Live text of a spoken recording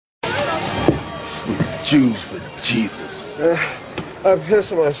Jews for Jesus. I'm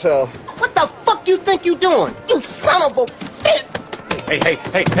pissing myself. What the fuck you think you doing? You son of a bitch! Hey,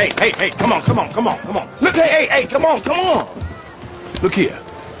 come on. Look, hey, come on. Look here,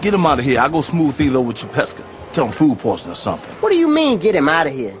 get him out of here. I'll go smooth things over with Chupesca. Tell him food poisoning or something. What do you mean, get him out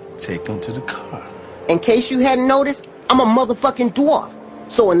of here? Take him to the car. In case you hadn't noticed, I'm a motherfucking dwarf.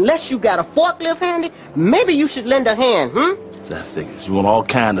 So unless you got a forklift handy, maybe you should lend a hand, So that figures. You want all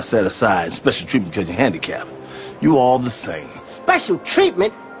kind of set aside, special treatment because you're handicapped. You all the same. Special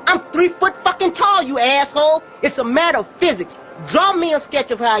treatment? I'm 3 foot fucking tall, you asshole. It's a matter of physics. Draw me a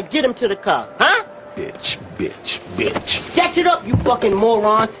sketch of how I get him to the car, huh? Bitch. Sketch it up, you fucking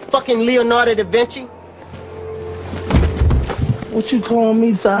moron. Fucking Leonardo da Vinci. What you calling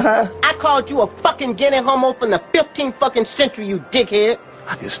me, Zaha? I called you a fucking guinea homo from the 15th fucking century, you dickhead.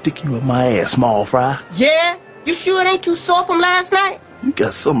 I can stick you in my ass, small fry. Yeah? You sure it ain't too sore from last night? You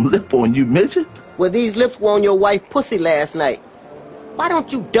got some lip on you, midget. Well, these lips were on your wife's pussy last night. Why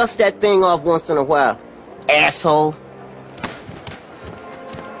don't you dust that thing off once in a while, asshole?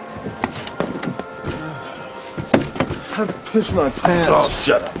 I pissed my pants. Oh,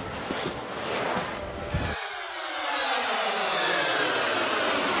 shut up.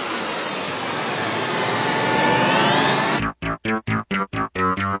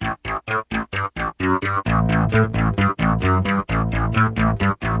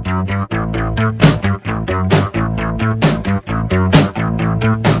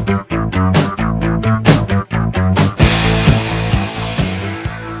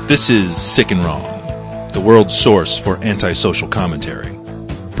 This is Sick and Wrong, the world's source for antisocial commentary.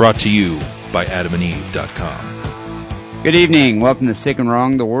 Brought to you by adamandeve.com. Good evening. Welcome to Sick and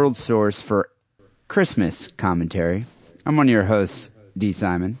Wrong, the world's source for Christmas commentary. I'm one of your hosts, D.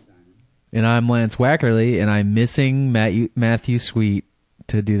 Simon. And I'm Lance Wackerly, and I'm missing Matthew Sweet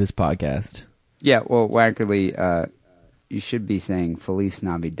to do this podcast. Yeah, well, Wackerly, you should be saying Feliz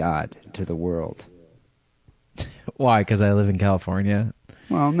Navidad to the world. Why? Because I live in California?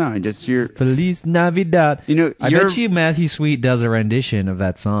 Well, no, just your... Feliz Navidad. You know, I bet you Matthew Sweet does a rendition of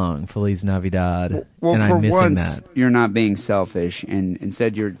that song, Feliz Navidad, well, and for I'm missing once, that. You're not being selfish, and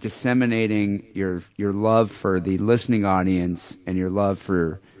instead you're disseminating your love for the listening audience and your love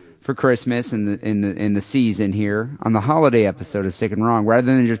for Christmas and in the season here on the holiday episode of Sick and Wrong, rather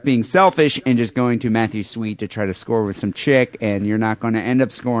than just being selfish and just going to Matthew Sweet to try to score with some chick, and you're not going to end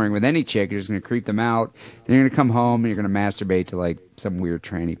up scoring with any chick. You're just going to creep them out. Then you're going to come home and you're going to masturbate to like some weird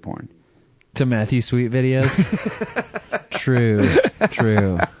tranny porn. To Matthew Sweet videos? True.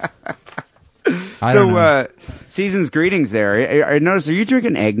 So, season's greetings there. I noticed, are you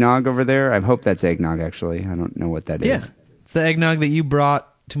drinking eggnog over there? I hope that's eggnog, actually. I don't know what that is. Yeah, it's the eggnog that you brought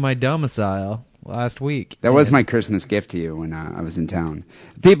to my domicile last week. That was my Christmas gift to you when I was in town.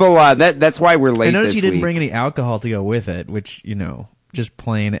 People, that's why we're late. I noticed this you didn't week. bring any alcohol to go with it, which, just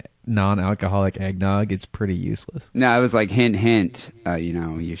plain non-alcoholic eggnog, it's pretty useless. No, I was like, hint,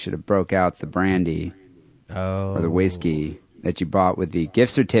 you should have broke out the brandy or the whiskey that you bought with the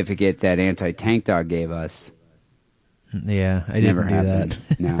gift certificate that Anti-Tank Dog gave us. Yeah, I Never didn't do happened.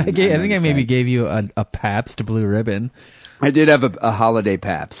 that. No, I think I maybe gave you a Pabst Blue Ribbon. I did have a holiday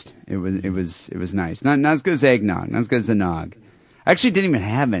Pabst. It was nice. Not as good as eggnog. Not as good as the nog. I actually didn't even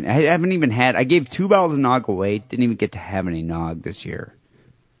have it. I gave 2 bottles of nog away. Didn't even get to have any nog this year.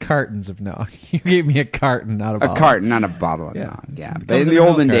 Cartons of nog. You gave me a carton, not a bottle. A carton, not a bottle of nog. Yeah, but in the milk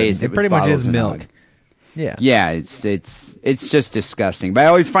olden carton. days, it was pretty much bottles is of milk. nog. Yeah. Yeah, it's just disgusting. But I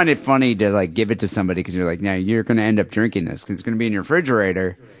always find it funny to like give it to somebody because you're like, now you're going to end up drinking this because it's going to be in your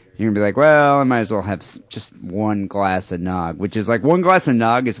refrigerator. You're going to be like, well, I might as well have just one glass of nog, which is like one glass of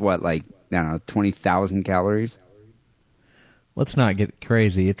nog is what, like, I don't know, 20,000 calories? Let's not get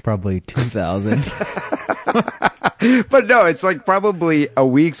crazy. It's probably 2,000. But no, it's like probably a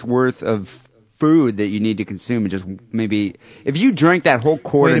week's worth of food that you need to consume. And just maybe, if you drink that whole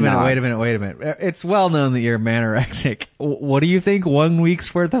quart of nog. Wait a minute. It's well known that you're manorexic. What do you think 1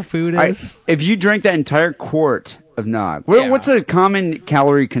 week's worth of food is? If you drink that entire quart of nog. What's a common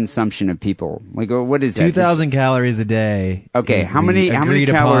calorie consumption of people? Like, what is that? 2,000 calories a day. Okay, how many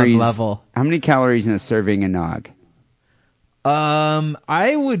calories? Level. How many calories in a serving of nog?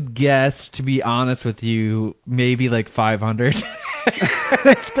 I would guess, to be honest with you, maybe like 500.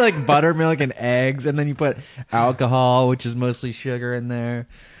 It's like buttermilk and eggs, and then you put alcohol, which is mostly sugar, in there.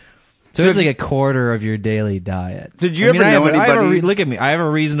 So it's like a quarter of your daily diet. Did you ever know anybody? Look at me. I have a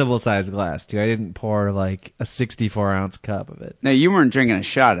reasonable sized glass, too. I didn't pour like a 64-ounce cup of it. No, you weren't drinking a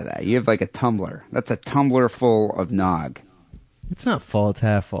shot of that. You have like a tumbler. That's a tumbler full of nog. It's not full. It's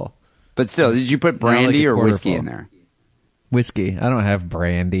half full. But still, did you put brandy or whiskey in there? Whiskey. I don't have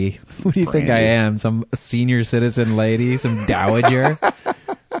brandy. Who do you think I am? Some senior citizen lady? Some dowager?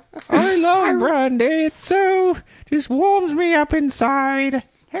 I love brandy. It's so... just warms me up inside.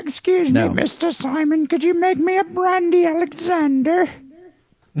 Excuse No. me, Mr. Simon. Could you make me a brandy Alexander?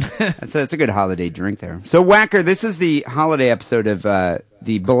 That's a good holiday drink there. So, Whacker, this is the holiday episode of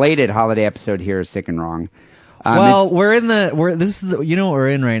the belated holiday episode here of Sick and Wrong. Well, it's- this is, you know what we're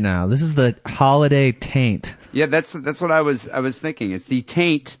in right now. This is the holiday taint. yeah, that's what I was thinking. It's the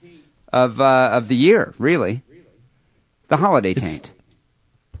taint of the year, really. The holiday taint.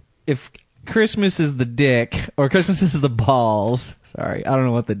 If Christmas is the dick, or Christmas is the balls, sorry, I don't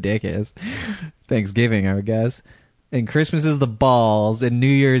know what the dick is. Thanksgiving, I would guess. And Christmas is the balls, and New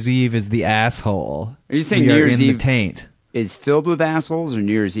Year's Eve is the asshole. Are you saying We New are Year's in Eve the taint? is filled with assholes, or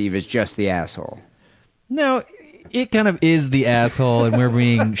New Year's Eve is just the asshole? No, it kind of is the asshole, and we're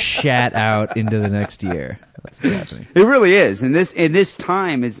being shat out into the next year. That's what's happening. It really is. And this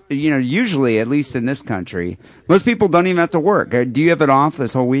time is, usually, at least in this country, most people don't even have to work. Do you have it off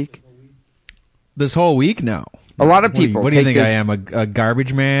this whole week? This whole week, no. A lot of people. What do you take think this- I am, a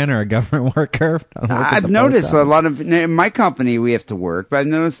garbage man or a government worker? I don't work at I've the noticed post a office. lot of in my company we have to work, but I've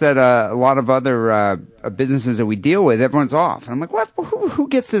noticed that a lot of other businesses that we deal with, everyone's off. And I'm like, what? Who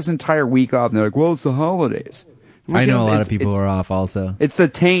gets this entire week off? And they're like, well, it's the holidays. I'm I like, know a lot it's- of people it's- are off also. It's the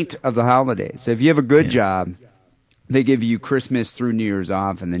taint of the holidays. So if you have a good job, they give you Christmas through New Year's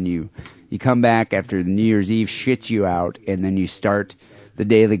off, and then you come back after the New Year's Eve shits you out, and then you start the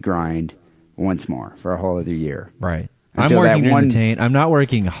daily grind once more for a whole other year. Right. I'm Until working that in one- the taint. I'm not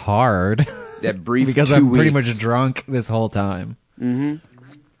working hard That brief because 2 I'm pretty weeks. much drunk this whole time.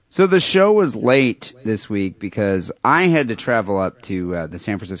 So the show was late this week because I had to travel up to the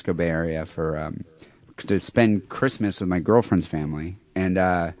San Francisco Bay Area for to spend Christmas with my girlfriend's family. And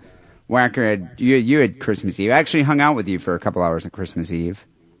Whacker, you had Christmas Eve. I actually hung out with you for a couple hours on Christmas Eve.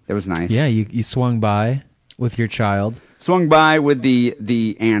 That was nice. Yeah, you swung by with your child. Swung by with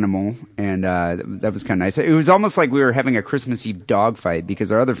the animal, and that was kind of nice. It was almost like we were having a Christmas Eve dogfight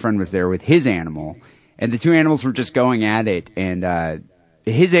because our other friend was there with his animal, and the two animals were just going at it, and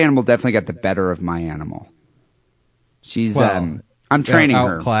his animal definitely got the better of my animal. She's I'm training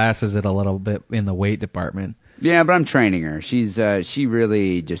her. Outclasses it a little bit in the weight department. Yeah, but I'm training her. She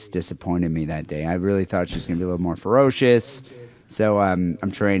really just disappointed me that day. I really thought she was going to be a little more ferocious. So I'm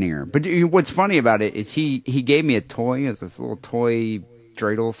training her. But what's funny about it is he gave me a toy. It's this little toy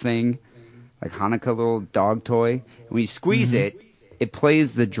dreidel thing, like Hanukkah little dog toy. And when you squeeze it, it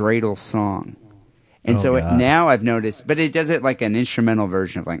plays the dreidel song. And Oh, so God. now I've noticed, but it does it like an instrumental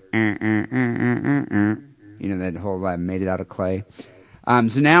version of like, that whole made it out of clay.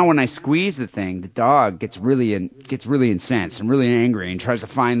 So now when I squeeze the thing, the dog gets really incensed and really angry and tries to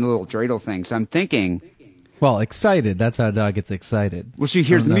find the little dreidel thing. So I'm thinking, Well, excited. That's how a dog gets excited. well, she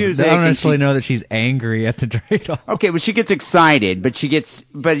hears the music. I don't and necessarily she- know that she's angry at the dreidel. Okay, well, she gets excited, but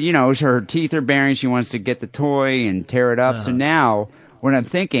her teeth are baring. She wants to get the toy and tear it up. So now, what I'm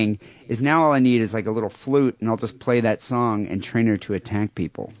thinking is now all I need is like a little flute, and I'll just play that song and train her to attack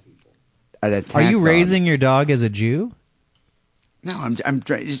people. An attack Are you dog. raising your dog as a Jew? No,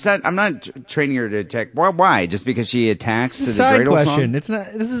 I'm not training her to attack. Why? Just because she attacks It's to a the side dreidel question. song? It's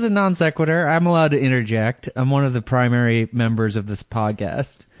not. This is a non sequitur. I'm allowed to interject. I'm one of the primary members of this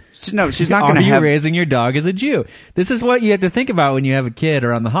podcast. No, she's not going Are to you have. raising your dog as a Jew? This is what you have to think about when you have a kid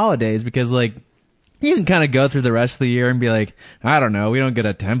around the holidays, because like you can kind of go through the rest of the year and be like, I don't know, we don't get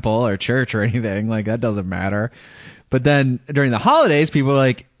a temple or church or anything. Like that doesn't matter. But then during the holidays, people are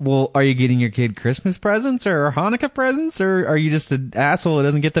like, well, are you getting your kid Christmas presents or Hanukkah presents, or are you just an asshole who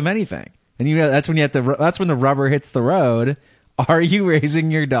doesn't get them anything? And that's when that's when the rubber hits the road. Are you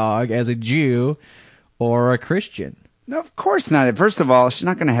raising your dog as a Jew or a Christian? No, of course not. First of all, she's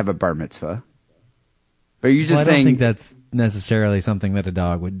not going to have a bar mitzvah. But you're just Well, I don't saying. think that's necessarily something that a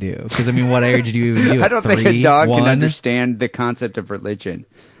dog would do. Because I mean, what age do you even do? I don't think a dog can understand the concept of religion.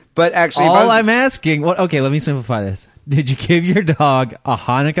 But actually, if I All was- I'm asking, okay, let me simplify this. Did you give your dog a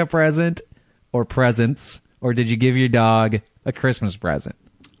Hanukkah present or presents, or did you give your dog a Christmas present?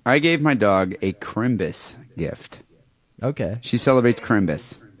 I gave my dog a Crimbus gift. Okay. She celebrates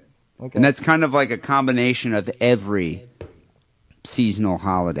Crimbus. Okay. And that's kind of like a combination of every seasonal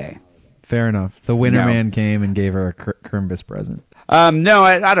holiday. Fair enough. The winter No. man came and gave her a Crimbus present. No,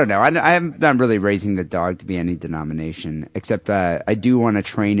 I don't know. I'm not really raising the dog to be any denomination, except I do want to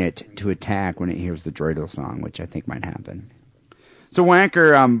train it to attack when it hears the dreidel song, which I think might happen. So,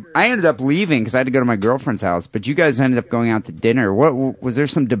 Wanker, I ended up leaving because I had to go to my girlfriend's house, but you guys ended up going out to dinner. What was there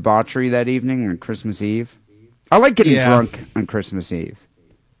some debauchery that evening on Christmas Eve? I like getting Yeah. drunk on Christmas Eve.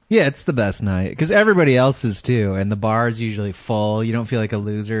 Yeah, it's the best night because everybody else is too, and the bar is usually full. You don't feel like a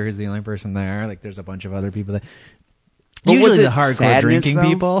loser who's the only person there. Like there's a bunch of other people there. But was Usually it the hardcore sadness, drinking though?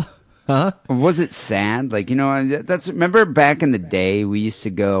 people. Huh? Was it sad? Like, remember back in the day, we used to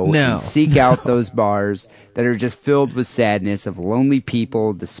go No. and seek out those bars that are just filled with sadness of lonely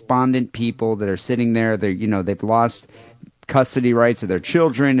people, despondent people that are sitting there. They've lost custody rights of their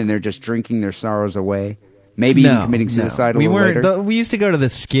children and they're just drinking their sorrows away. Maybe even committing suicide a little later. We used to go to the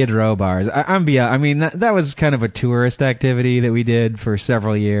Skid Row bars. I mean, that was kind of a tourist activity that we did for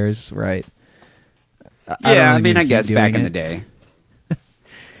several years, right? I guess back in the day.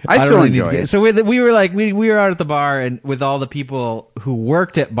 I still enjoy it. So we were out at the bar and with all the people who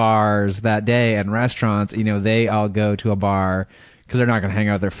worked at bars that day and restaurants, they all go to a bar because they're not going to hang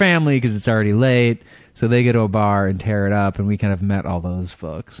out with their family because it's already late. So they go to a bar and tear it up, and we kind of met all those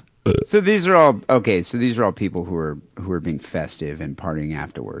folks. So these are all people who are being festive and partying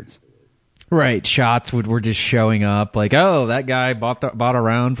afterwards. Right, shots were just showing up like, oh, that guy bought a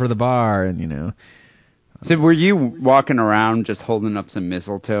round for the bar, and So were you walking around just holding up some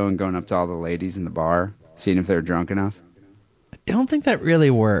mistletoe and going up to all the ladies in the bar, seeing if they're drunk enough? I don't think that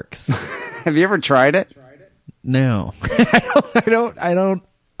really works. Have you ever tried it? No, I don't.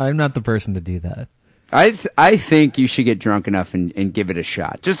 I'm not the person to do that. I think you should get drunk enough and give it a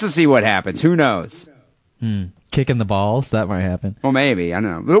shot just to see what happens. Who knows? Kicking the balls, that might happen. Well, maybe, I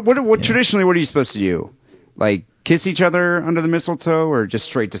don't know. What traditionally, what are you supposed to do? Like kiss each other under the mistletoe, or just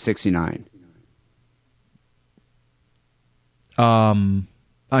straight to 69? I'm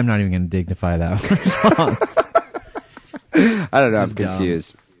not even going to dignify that response. I don't know. I'm Just dumb.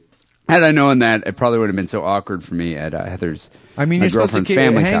 confused. Had I known that, it probably would have been so awkward for me at Heather's. I mean, my you're supposed to girlfriend's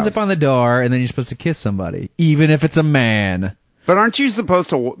family's hangs house. up on the door, and then you're supposed to kiss somebody, even if it's a man. But aren't you supposed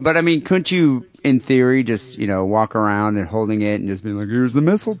to? But I mean, couldn't you, in theory, just walk around and holding it and just be like, "Here's the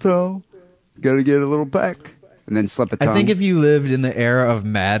mistletoe, got to get a little peck," and then slip a tongue? I think if you lived in the era of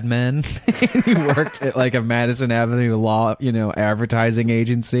Mad Men and you worked at like a Madison Avenue law, advertising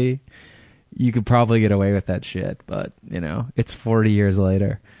agency, you could probably get away with that shit. But it's 40 years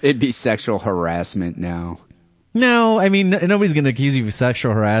later. It'd be sexual harassment now. No, I mean nobody's going to accuse you of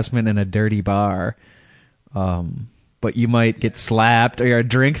sexual harassment in a dirty bar. But you might get slapped or a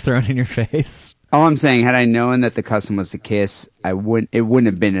drink thrown in your face. All I'm saying, had I known that the custom was to kiss, it wouldn't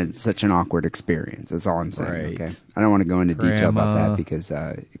have been such an awkward experience. That's all I'm saying. Right. Okay, I don't want to go into detail about Grandma. that because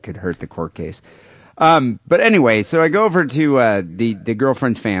it could hurt the court case. But anyway, so I go over to the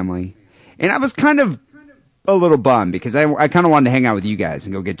girlfriend's family, and I was kind of a little bummed because I kind of wanted to hang out with you guys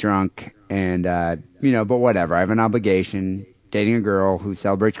and go get drunk, and but whatever. I have an obligation. Dating a girl who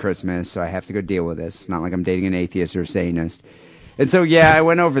celebrates Christmas, so I have to go deal with this. It's not like I'm dating an atheist or a Satanist. And so, I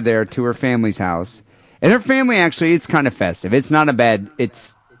went over there to her family's house. And her family, actually, it's kind of festive. It's not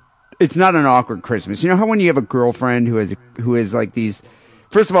it's not an awkward Christmas. You know how when you have a girlfriend who is like these,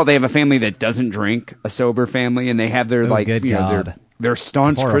 first of all, they have a family that doesn't drink, a sober family, and they have their good God. their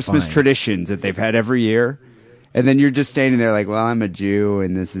staunch It's Christmas horrifying. traditions that they've had every year. And then you're just standing there like, well, I'm a Jew,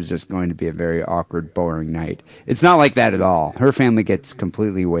 and this is just going to be a very awkward, boring night. It's not like that at all. Her family gets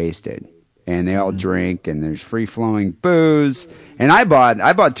completely wasted, and they all drink, and there's free-flowing booze. And I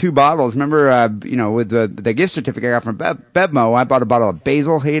bought 2 bottles. Remember, with the gift certificate I got from Bevmo, I bought a bottle of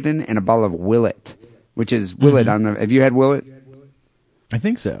Basil Hayden and a bottle of Willet, which is Willet. I don't know. Have you had Willet? I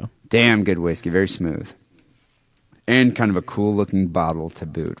think so. Damn good whiskey, very smooth, and kind of a cool-looking bottle to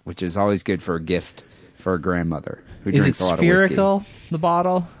boot, which is always good for a gift for a grandmother who Is it drinks a lot of whiskey. spherical, the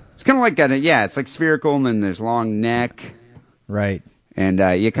bottle? It's kind of like it's like spherical, and then there's long neck, Right. and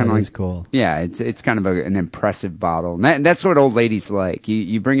you kind of That like is cool. Yeah, it's kind of an impressive bottle, and that's what old ladies like.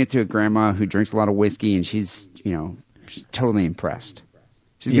 You bring it to a grandma who drinks a lot of whiskey, and she's she's totally impressed.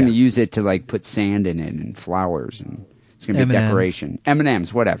 She's going to use it to like put sand in it and flowers, and it's going to be M&Ms. decoration.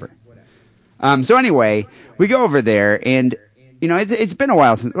 M&Ms, whatever. So anyway, we go over there, and it's been a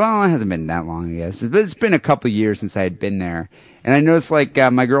while since. Well, it hasn't been that long, I guess. But it's been a couple years since I had been there, and I noticed like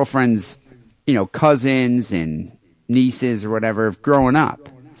my girlfriend's, cousins and nieces or whatever have grown up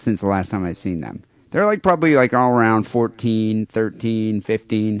since the last time I've seen them. They're like probably like all around 14, 13,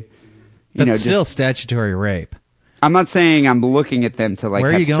 15. That's still statutory rape. I'm not saying I'm looking at them to like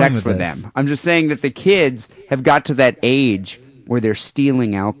Where are have you going sex with with this? them. I'm just saying that the kids have got to that age where they're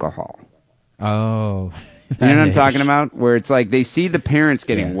stealing alcohol. Oh. You know what I'm talking about? Where it's like they see the parents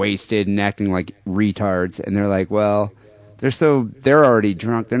getting Yeah. wasted and acting like retards, and they're like, well, they're already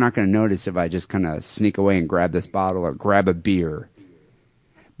drunk. They're not going to notice if I just kind of sneak away and grab this bottle or grab a beer.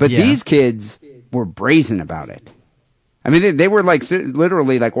 But Yeah. these kids were brazen about it. I mean, they were like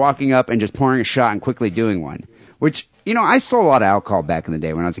literally like walking up and just pouring a shot and quickly doing one. which, you know, I saw a lot of alcohol back in the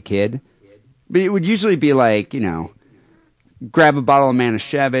day when I was a kid. But it would usually be like, you know, grab a bottle of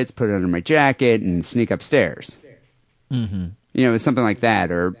Manischewitz, put it under my jacket, and sneak upstairs. Mm-hmm. You know, it was something like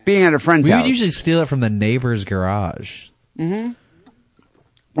that. Or being at a friend's house. We would usually steal it from the neighbor's garage. Mm-hmm.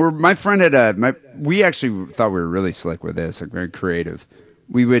 Or my friend had we actually thought we were really slick with this, like very creative.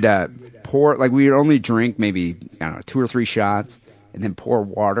 We would pour, like we would only drink maybe, I don't know, 2 or 3 shots, and then pour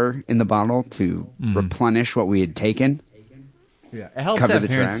water in the bottle to replenish what we had taken. Yeah, it helps to have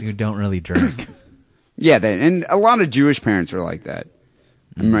parents who don't really drink. Yeah, and a lot of Jewish parents are like that.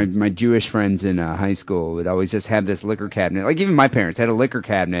 My Jewish friends in high school would always just have this liquor cabinet. Like even my parents had a liquor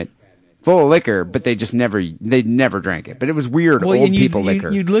cabinet full of liquor, but they never drank it. But it was weird, old people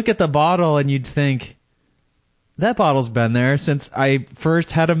liquor. You'd look at the bottle and you'd think, that bottle's been there since I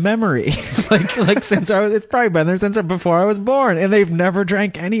first had a memory. like since it's probably been there since before I was born, and they've never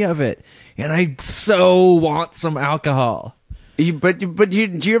drank any of it. And I so want some alcohol. Did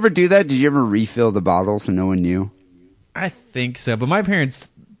you ever do that? Did you ever refill the bottle so no one knew? I think so, but my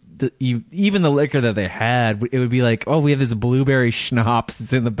parents, even the liquor that they had, it would be like, oh, we have this blueberry schnapps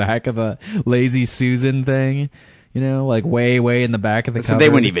that's in the back of the Lazy Susan thing, you know, like way in the back of the so cupboard. They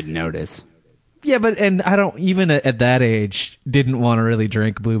wouldn't even notice. Yeah, and I don't, even at that age, didn't want to really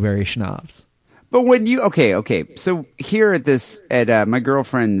drink blueberry schnapps. But when you, okay, so here at my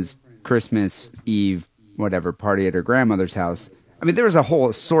girlfriend's Christmas Eve, whatever, party at her grandmother's house, I mean, there was a whole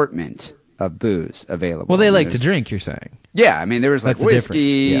assortment of booze available. Well, they like to drink, you're saying. Yeah, I mean, there was like That's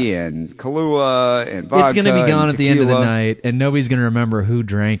whiskey and Kahlua and vodka. It's going to be gone at the end of the tequila. night, and nobody's going to remember who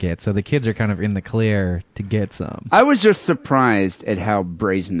drank it, so the kids are kind of in the clear to get some. I was just surprised at how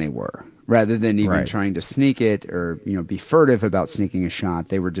brazen they were. Rather than even Right. trying to sneak it or, you know, be furtive about sneaking a shot,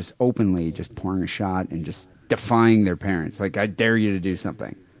 they were just openly just pouring a shot and just defying their parents. Like, I dare you to do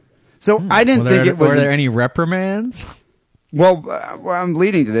something. So I didn't think it was... Were there any reprimands? Well, I'm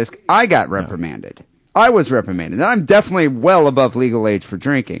leading to this. I got reprimanded. I was reprimanded. And I'm definitely well above legal age for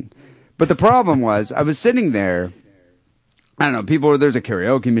drinking. But the problem was, I was sitting there, I don't know, there's a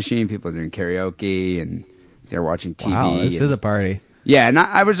karaoke machine, people are doing karaoke, and they're watching TV. Wow, this is a party. Yeah, and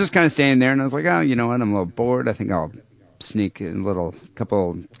I was just kind of standing there, and I was like, oh, you know what, I'm a little bored. I think I'll sneak a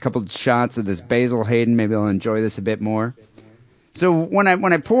couple shots of this Basil Hayden. Maybe I'll enjoy this a bit more. So when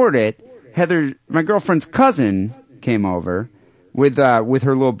I poured it, Heather, my girlfriend's cousin, came over with her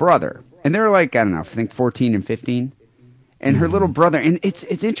little brother. And they were like, I don't know, I think 14 and 15. And her little brother, and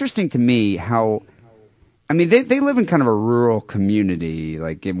it's interesting to me how, I mean, they live in kind of a rural community,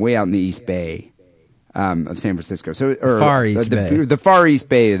 like way out in the East Bay. Of San Francisco, Far East Bay, the Far East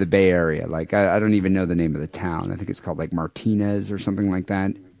Bay of the Bay Area. Like I don't even know the name of the town. I think it's called like Martinez or something like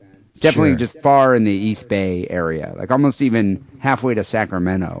that. It's definitely just far in the East Bay area, like almost even halfway to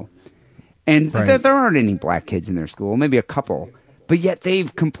Sacramento. And there aren't any black kids in their school, maybe a couple, but yet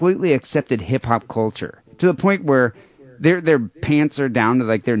they've completely accepted hip hop culture to the point where their pants are down to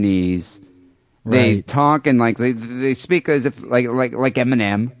like their knees. They talk and like they speak as if like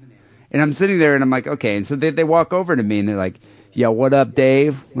Eminem. And I'm sitting there and I'm like, okay. And so they walk over to me and they're like, yo, what up,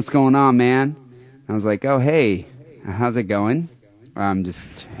 Dave? What's going on, man? And I was like, oh, hey, how's it going? I'm just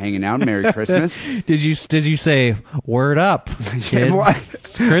hanging out. Merry Christmas. Did you say, word up, kids?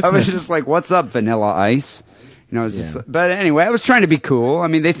 It's Christmas. I was just like, what's up, Vanilla Ice? You know, but anyway, I was trying to be cool. I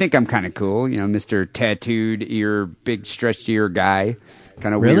mean, they think I'm kind of cool. You know, Mr. Tattooed ear, big stretched ear guy,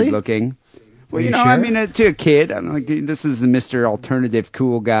 kind of weird looking. Well, you know, sure? I mean, to a kid, I'm like, this is the Mr. Alternative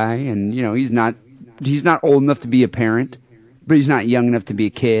cool guy, and you know, he's not old enough to be a parent, but he's not young enough to be a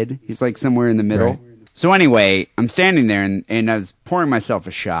kid. He's like somewhere in the middle. Right. So anyway, I'm standing there, and I was pouring myself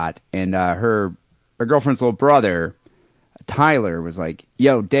a shot, and her girlfriend's little brother, Tyler, was like,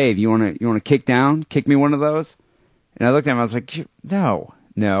 "Yo, Dave, you wanna kick down? Kick me one of those?" And I looked at him, I was like, "No,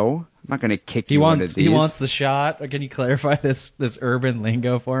 I'm not going to kick you one of these." He wants the shot. Or can you clarify this urban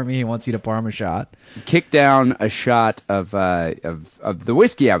lingo for me? He wants you to pour him a shot. Kick down a shot of the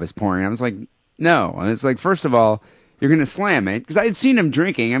whiskey I was pouring. I was like, no. And it's like, first of all, you're going to slam it. Because I had seen him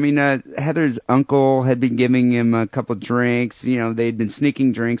drinking. I mean, Heather's uncle had been giving him a couple drinks. You know, they'd been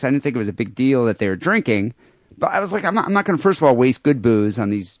sneaking drinks. I didn't think it was a big deal that they were drinking. But I was like, I'm not going to, first of all, waste good booze on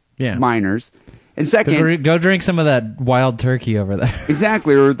these minors. And second, go drink some of that wild turkey over there.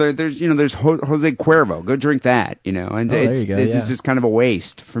 Exactly, or there's Jose Cuervo. Go drink that, you know. And this is just kind of a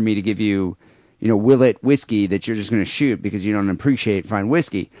waste for me to give you, you know, Willet whiskey that you're just going to shoot because you don't appreciate fine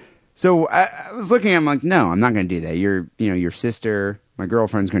whiskey. So I was looking at him like, no, I'm not going to do that. Your sister, my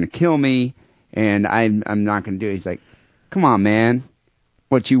girlfriend's going to kill me, and I'm not going to do it. He's like, come on, man,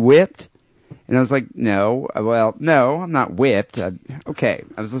 what, you whipped? And I was like, no, I'm not whipped. Okay.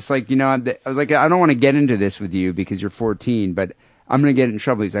 I was just like, I was like, I don't want to get into this with you because you're 14, but I'm going to get in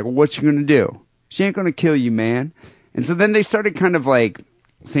trouble. He's like, well, what you going to do? She ain't going to kill you, man. And so then they started kind of like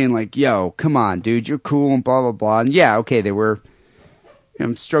saying like, yo, come on, dude, you're cool and blah, blah, blah. And yeah, okay, they were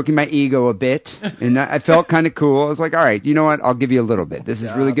stroking my ego a bit, and I felt kind of cool. I was like, all right, you know what? I'll give you a little bit. This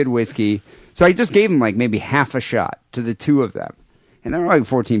is really good whiskey. So I just gave them like maybe half a shot to the two of them. And they were like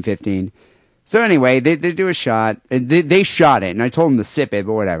 14, 15. So anyway, they do a shot. And they shot it, and I told them to sip it,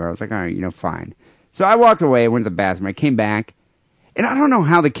 but whatever. I was like, all right, fine. So I walked away, went to the bathroom. I came back, and I don't know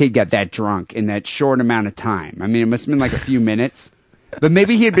how the kid got that drunk in that short amount of time. I mean, it must have been like a few minutes. But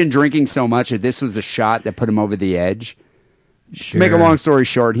maybe he had been drinking so much that this was the shot that put him over the edge. Sure. Make a long story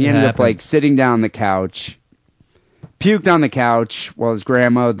short, he ended up happens. like sitting down on the couch, puked on the couch while his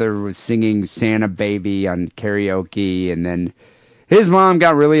grandmother was singing Santa Baby on karaoke, and then his mom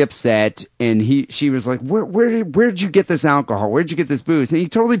got really upset, and she was like, where'd you get this alcohol? Where'd you get this booze? And he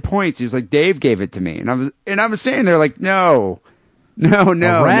totally points. He was like, Dave gave it to me. And I was standing there like, no. rat.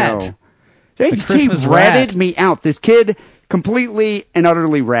 No. He Christmas ratted rat. me out. This kid completely and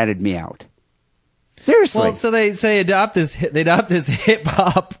utterly ratted me out. Seriously. Well, so they adopt this hip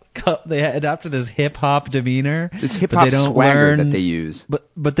hop. They adopted this hip hop demeanor. This hip hop swagger that they use.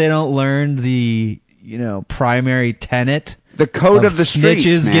 But they don't learn the primary tenet. The code of the streets,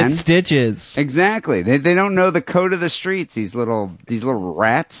 snitches man. get stitches. Exactly. They don't know the code of the streets. These little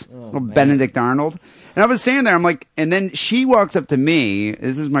rats, little Benedict Arnold. And I was standing there. I'm like, and then she walks up to me.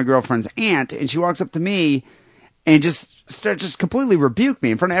 This is my girlfriend's aunt, and she walks up to me and just completely rebuked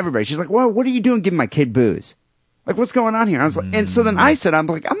me in front of everybody. She's like, "Well, what are you doing giving my kid booze? Like, what's going on here?" I was like, and so then I said, "I'm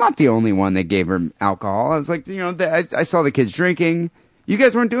like, I'm not the only one that gave her alcohol." I was like, I saw the kids drinking. You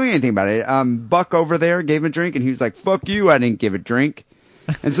guys weren't doing anything about it. Buck over there gave him a drink, and he was like, "Fuck you, I didn't give a drink."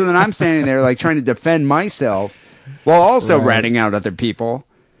 And so then I'm standing there like trying to defend myself while also ratting out other people.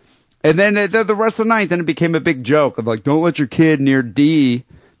 And then the rest of the night, then it became a big joke of like, don't let your kid near D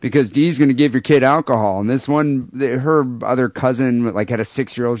because D's going to give your kid alcohol. And this one, her other cousin like had a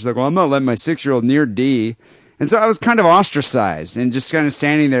 6-year-old. She's like, well, I'm not letting my 6-year-old near D. And so I was kind of ostracized and just kind of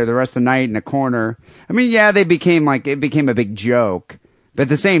standing there the rest of the night in a corner. I mean, yeah, it became a big joke. But at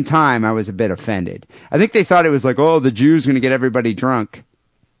the same time, I was a bit offended. I think they thought it was like, oh, the Jews going to get everybody drunk.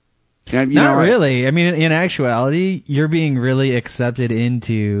 Not really. I mean, in actuality, you're being really accepted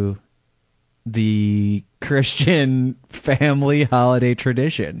into the Christian family holiday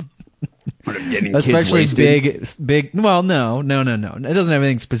tradition. Especially big. Well, no. It doesn't have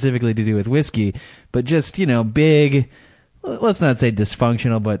anything specifically to do with whiskey, but just big. Let's not say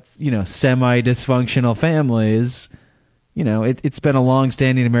dysfunctional, but semi-dysfunctional families. It's been a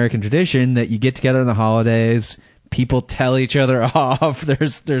long-standing American tradition that you get together on the holidays. People tell each other off.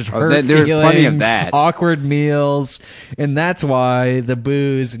 There's hurt there's feelings, plenty of that. Awkward meals, and that's why the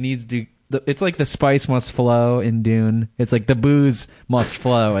booze needs to. It's like the spice must flow in Dune. It's like the booze must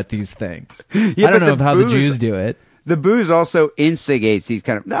flow at these things. Yeah, I don't know how the Jews do it. The booze also instigates these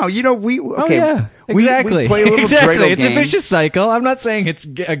kind of. No, Exactly. We play a little dreidel It's game. a vicious cycle. I'm not saying it's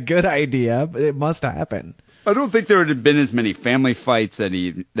a good idea, but it must happen. I don't think there would have been as many family fights that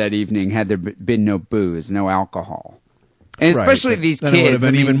evening had there been no booze, no alcohol, and especially these kids. It would have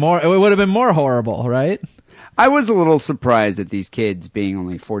been even more. It would have been more horrible, right? I was a little surprised that these kids, being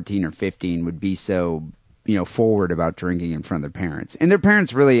only 14 or 15, would be so forward about drinking in front of their parents, and their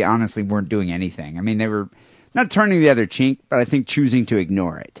parents really, honestly, weren't doing anything. I mean, they were not turning the other cheek, but I think choosing to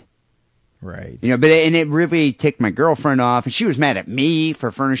ignore it. Right. But it really ticked my girlfriend off, and she was mad at me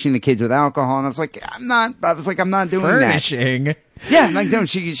for furnishing the kids with alcohol, and I was like, I'm not doing furnishing. that. Yeah, like no,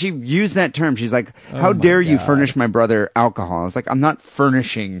 she used that term. She's like, how dare you furnish my brother alcohol? I was like, I'm not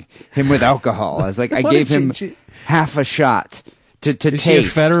furnishing him with alcohol. I was like, I gave him half a shot to taste. Is she a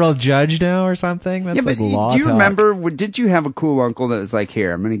federal judge now or something? That's like law do you talk. remember, did you have a cool uncle that was like,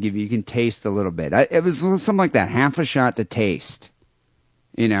 here, I'm going to give you can taste a little bit. It was something like that, half a shot to taste.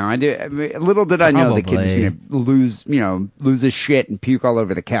 Little did I know the kid was going to lose his shit and puke all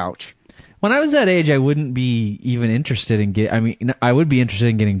over the couch. When I was that age, I wouldn't be even interested in I would be interested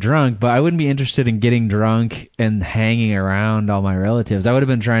in getting drunk, but I wouldn't be interested in getting drunk and hanging around all my relatives. I would have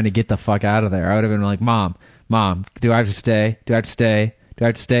been trying to get the fuck out of there. I would have been like, Mom, do I have to stay? Do I have to stay? Do I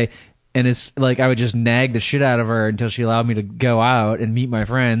have to stay? And it's like I would just nag the shit out of her until she allowed me to go out and meet my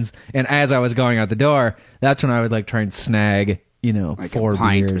friends. And as I was going out the door, that's when I would try and snag, like 4 a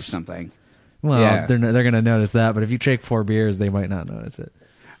pint beers or something. Well, Yeah. they're going to notice that, but if you take 4 beers, they might not notice it.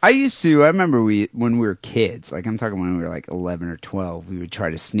 I remember when we were kids, like I'm talking when we were like 11 or 12, we would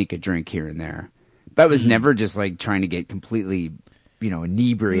try to sneak a drink here and there. But it was never just like trying to get completely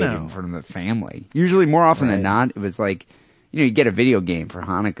inebriated No. in front of the family. Usually, more often than not, it was like, you get a video game for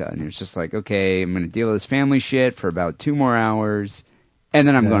Hanukkah, and it's just like, okay, I'm going to deal with this family shit for about 2 more hours, and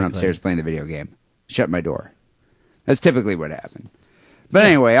then I'm going upstairs playing the video game. Shut my door. That's typically what happened. But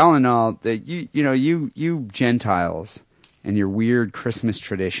anyway, all in all, you Gentiles and your weird Christmas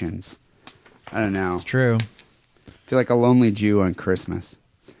traditions. I don't know. It's true. I feel like a lonely Jew on Christmas.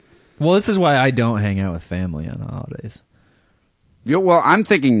 Well, this is why I don't hang out with family on holidays. Well, I'm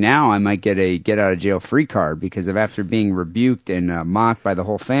thinking now I might get a get out of jail free card because of after being rebuked and mocked by the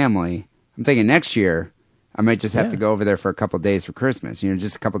whole family. I'm thinking next year I might just have to go over there for a couple of days for Christmas.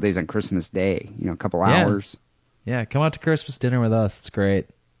 Just a couple of days on Christmas Day. A couple hours. Yeah, come out to Christmas dinner with us. It's great.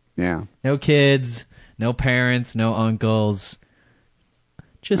 Yeah. No kids, no parents, no uncles.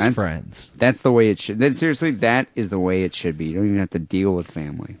 Just friends. That's the way it should. Seriously, that is the way it should be. You don't even have to deal with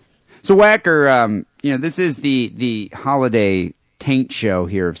family. So, Whacker, this is the holiday taint show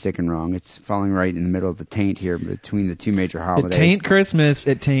here of Sick and Wrong. It's falling right in the middle of the taint here between the two major holidays. It taint Christmas,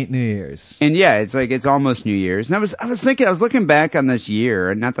 it taint New Year's. And yeah, it's almost New Year's. And I was looking back on this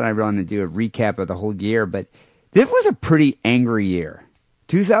year, and not that I really want to do a recap of the whole year, but it was a pretty angry year.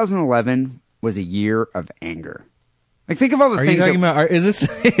 2011 was a year of anger. Like, think of all the things. Are you talking about?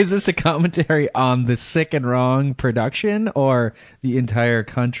 Is this a commentary on the Sick and Wrong production, or the entire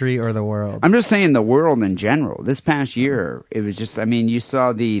country, or the world? I'm just saying the world in general. This past year, it was just. I mean, you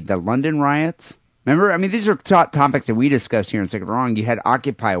saw the London riots. Remember? I mean, these are topics that we discussed here in Sick and Wrong. You had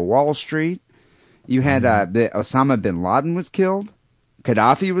Occupy Wall Street. You had the Osama bin Laden was killed.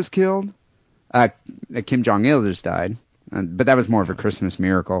 Gaddafi was killed. Kim Jong Il just died, but that was more of a Christmas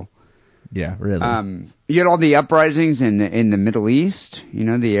miracle. Yeah, really. You had all the uprisings in the Middle East.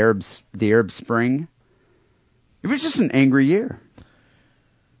 The Arab Spring. It was just an angry year.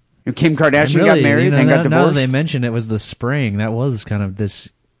 Kim Kardashian got married, then got divorced. Now that they mentioned it was the spring, that was kind of this.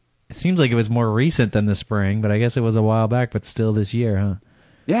 It seems like it was more recent than the spring, but I guess it was a while back. But still, this year, huh?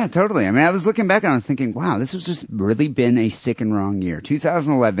 Yeah, totally. I mean, I was looking back and I was thinking, wow, this has just really been a Sick and Wrong year.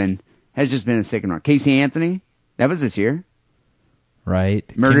 2011 has just been a Sick and Wrong. Casey Anthony, that was this year.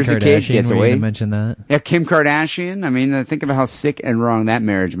 Right. Murders a kid, gets away. You mentioned that. Yeah, Kim Kardashian. I mean, think of how sick and wrong that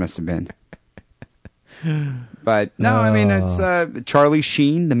marriage must have been. But no, I mean, it's Charlie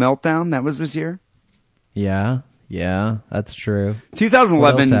Sheen, The Meltdown. That was this year. Yeah, that's true. 2011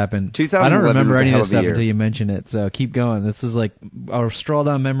 What else happened? 2011 I don't remember was a any of hell this of a stuff year. until you mention it. So keep going. This is like a stroll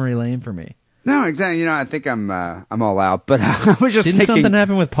down memory lane for me. No, exactly. I think I'm all out. But I was just Didn't thinking. something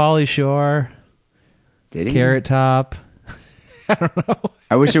happen with Pauly Shore? Did he? Carrot Top. I don't know.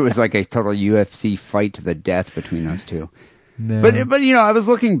 I wish it was like a total UFC fight to the death between those two. No. But I was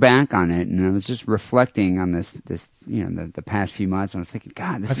looking back on it and I was just reflecting on this the past few months. And I was thinking,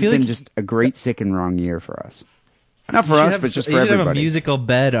 God, this has been just a great Sick and Wrong year for us. Not for us, but just for you should everybody. have a musical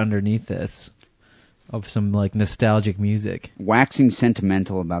bed underneath this of some like nostalgic music. Waxing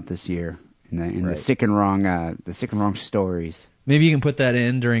sentimental about this year in the Sick and Wrong stories. Maybe you can put that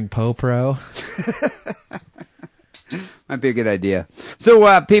in during PoPro. Might be a good idea.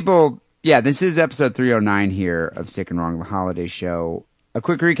 So, people, this is episode 309 here of Sick and Wrong, the holiday show. A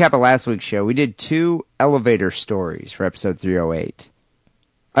quick recap of last week's show. We did 2 elevator stories for episode 308.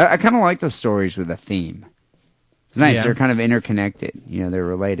 I kind of like the stories with a theme. It's nice. Yeah. They're kind of interconnected. They're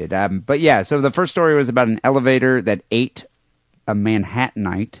related. But yeah, so the first story was about an elevator that ate a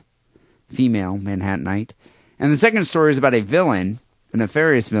Manhattanite, female Manhattanite. And the second story is about a villain, a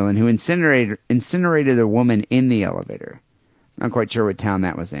nefarious villain, who incinerated a woman in the elevator. Not quite sure what town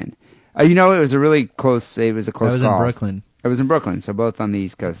that was in. It was a really close. It was a close call. That was in Brooklyn. It was in Brooklyn, so both on the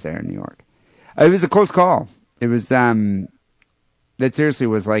East Coast there in New York. It was a close call. It was that seriously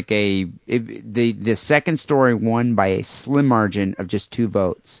was like the second story won by a slim margin of just 2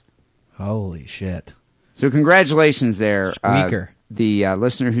 votes. Holy shit! So congratulations there, Squeaker. The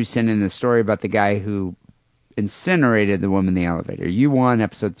listener who sent in the story about the guy who incinerated the woman in the elevator. You won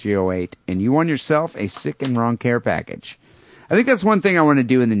episode 308, and you won yourself a Sick and Wrong care package. I think that's one thing I want to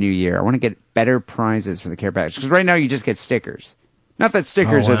do in the new year. I want to get better prizes for the care package, because right now you just get stickers. Not that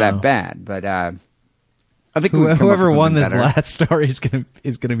stickers are that bad, but I think whoever won this last story is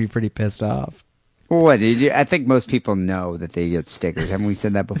gonna be pretty pissed off. Well, what? I think most people know that they get stickers. Haven't we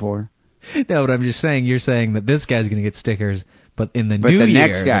said that before? No, but I'm just saying. You're saying that this guy's gonna get stickers, but in the new year,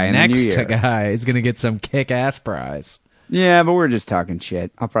 next guy, the next guy is gonna get some kick-ass prize. Yeah, but we're just talking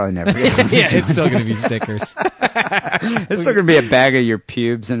shit. I'll probably never get one. Yeah, it's still going to be stickers. It's still going to be a bag of your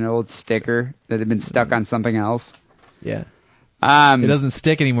pubes and an old sticker that had been stuck on something else. Yeah. It doesn't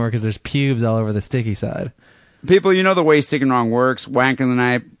stick anymore because there's pubes all over the sticky side. People, you know the way Sick and Wrong works. Wacker and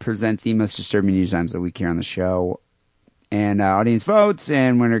I present the most disturbing news items of the week here on the show. And audience votes,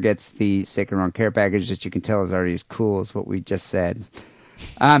 and winner gets the Sick and Wrong care package that you can tell is already as cool as what we just said.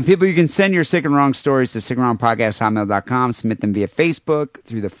 People, you can send your Sick and Wrong stories to sickandwrongpodcast@hotmail.com. Submit them via Facebook,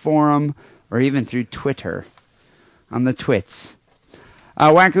 through the forum, or even through Twitter on the twits.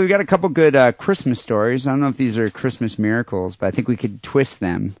 Wacker, we got a couple good Christmas stories. I don't know if these are Christmas miracles, but I think we could twist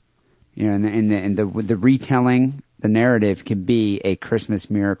them. You know, and the retelling, the narrative could be a Christmas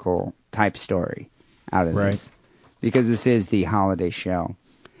miracle type story out of this, because this is the holiday show.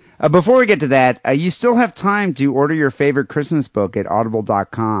 Before we get to that, you still have time to order your favorite Christmas book at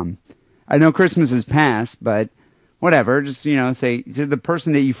audible.com. I know Christmas is past, but whatever. Just, say to the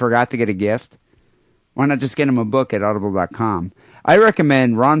person that you forgot to get a gift, why not just get them a book at audible.com? I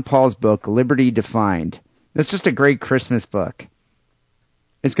recommend Ron Paul's book, Liberty Defined. That's just a great Christmas book.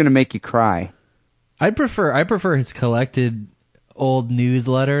 It's going to make you cry. I prefer his collected old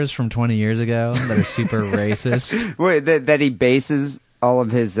newsletters from 20 years ago that are super racist. Wait, that he bases all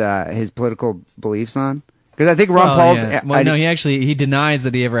of his political beliefs on? Because I think Ron Paul's... Yeah. Well, no, he denies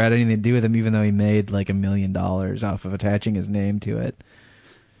that he ever had anything to do with them, even though he made like $1 million off of attaching his name to it.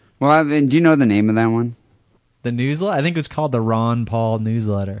 Well, do you know the name of that one? The newsletter? I think it was called the Ron Paul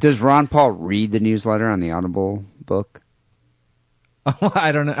newsletter. Does Ron Paul read the newsletter on the Audible book? Oh,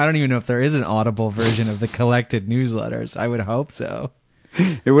 I don't know. I don't even know if there is an Audible version of the collected newsletters. I would hope so.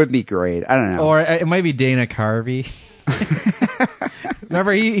 It would be great. I don't know. Or it might be Dana Carvey.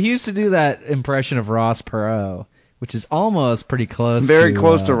 Remember, he used to do that impression of Ross Perot, which is almost pretty close. Very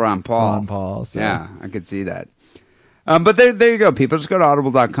close to Ron Paul. Ron Paul. So. Yeah, I could see that. But there you go, people. Just go to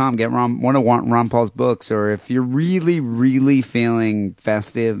audible.com, get one of Ron Paul's books, or if you're really, really feeling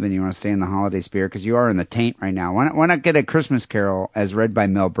festive and you want to stay in the holiday spirit, because you are in the taint right now, why not get A Christmas Carol as read by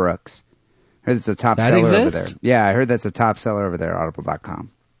Mel Brooks? I heard it's a top seller over there. Yeah, I heard that's a top seller over there at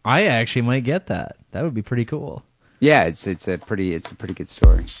audible.com. I actually might get that. That would be pretty cool. Yeah, it's a pretty good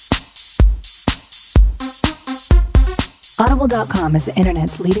story. Audible.com is the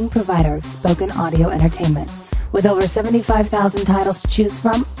internet's leading provider of spoken audio entertainment. With over 75,000 titles to choose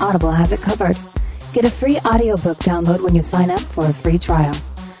from, Audible has it covered. Get a free audiobook download when you sign up for a free trial.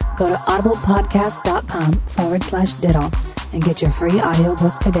 Go to audiblepodcast.com/diddle and get your free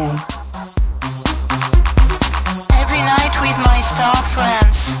audiobook today. Every night with my star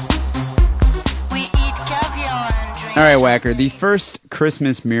friends, we eat caviar and drink... All right, Wacker, the first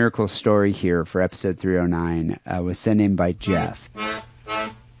Christmas miracle story here for episode 309 was sent in by Jeff.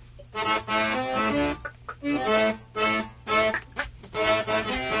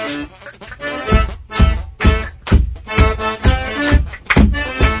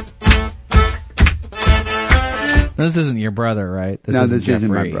 This isn't your brother, right? This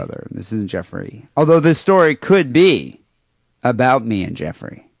isn't my brother. This isn't Jeffrey. Although this story could be about me and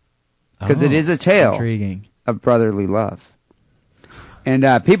Jeffrey. Because it is a tale of brotherly love. And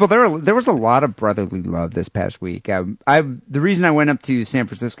people, there was a lot of brotherly love this past week. The reason I went up to San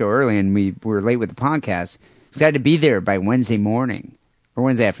Francisco early and we were late with the podcast is I had to be there by Wednesday morning, or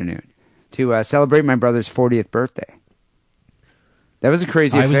Wednesday afternoon, to celebrate my brother's 40th birthday. That was a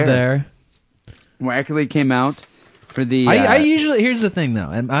crazy affair. I was there. Wackerly came out. For the, I usually, here's the thing though,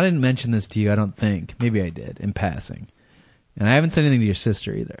 and I didn't mention this to you, I don't think. Maybe I did, in passing. And I haven't said anything to your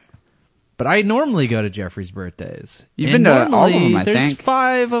sister either. But I normally go to Jeffrey's birthdays. You've been to all of them, I think. There's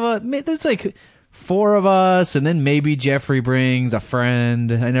 5 of us, there's like 4 of us, and then maybe Jeffrey brings a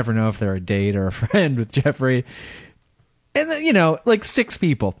friend. I never know if they're a date or a friend with Jeffrey. And then, like 6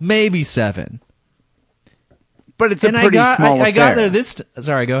 people, maybe 7. But it's a pretty small affair. I got there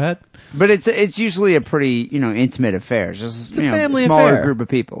sorry, go ahead. But it's usually a pretty, intimate affair. It's just a family smaller affair. Group of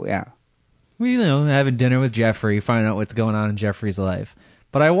people, yeah. We, having dinner with Jeffrey, finding out what's going on in Jeffrey's life.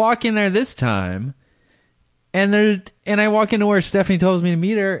 But I walk in there this time, and I walk into where Stephanie tells me to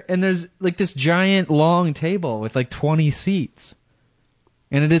meet her, and there's like this giant long table with like 20 seats.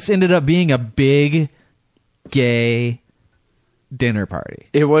 And it just ended up being a big gay dinner party.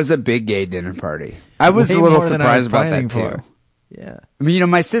 It was a big gay dinner party. I was a little surprised about that too. Yeah. I mean,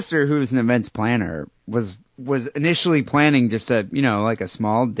 my sister, who's an events planner, was initially planning just a, like a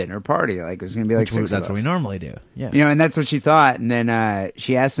small dinner party. Like it was going to be like 6 of us. That's what we normally do. Yeah. And that's what she thought. And then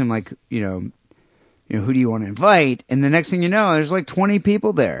she asked him like, who do you want to invite? And the next thing you know, there's like 20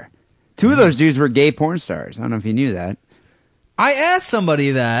 people there. 2 of those dudes were gay porn stars. I don't know if you knew that. I asked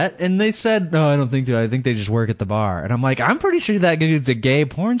somebody that, and they said, no, I don't think so. I think they just work at the bar. And I'm like, I'm pretty sure that dude's a gay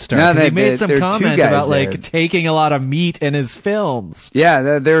porn star. No, he made some comment about there. like taking a lot of meat in his films.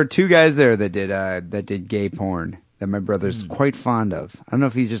 Yeah, there were 2 guys there that did gay porn that my brother's quite fond of. I don't know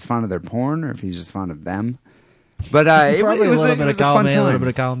if he's just fond of their porn or if he's just fond of them. But it was a fun time. A little bit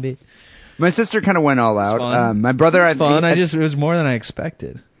of column B. My sister kind of went all out. fun. My brother, It's fun. It was more than I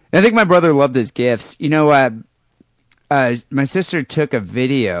expected. I think my brother loved his gifts. You know, my sister took a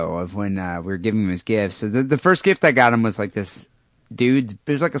video of when we were giving him his gifts. So the first gift I got him was like this dude.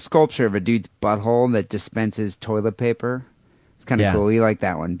 There's like a sculpture of a dude's butthole that dispenses toilet paper. It's kind of cool. He liked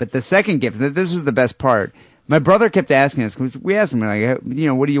that one. But the second gift, this was the best part. My brother kept asking us, because we asked him, like, you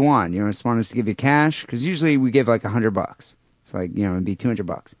know, what do you want? You know, just want us to give you cash? Because usually we give like $100. So like, you know, it'd be $200.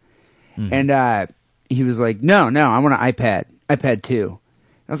 Mm-hmm. And he was like, no, I want an iPad 2.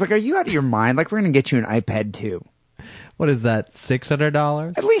 I was like, are you out of your mind? Like, we're going to get you an iPad 2. What is that,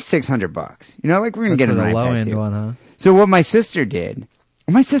 $600? At least $600. You know, like we're going to get an the iPad low end 2. one, huh? So what my sister did,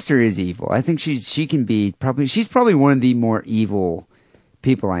 my sister is evil. I think she can be she's probably one of the more evil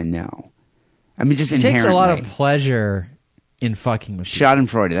people I know. I mean, just She inherently. takes a lot of pleasure in fucking with people.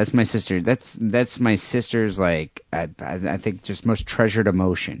 Schadenfreude. That's my sister. That's my sister's, like, I think just most treasured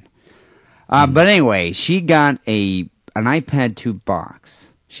emotion. But anyway, she got an iPad 2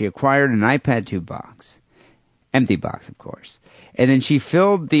 box. She acquired an iPad 2 box. Empty box, of course. And then she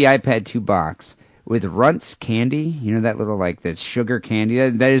filled the iPad 2 box with Runts candy. You know that little, like, that sugar candy?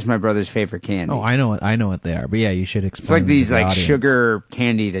 That is my brother's favorite candy. Oh, I know what they are. But yeah, you should explain. It's like them these, to the like, audience. sugar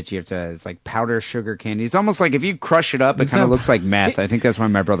candy that you have to, it's like powder sugar candy. It's almost like if you crush it up, it kind of looks like meth. I think that's why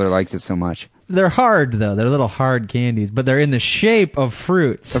my brother likes it so much. They're hard, though. They're little hard candies, but they're in the shape of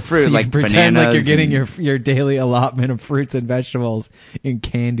fruits. A fruit, so you like pretend like you're bananas getting and- your daily allotment of fruits and vegetables in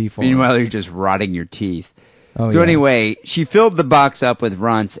candy form. Meanwhile, you're just rotting your teeth. Oh, So yeah. anyway, she filled the box up with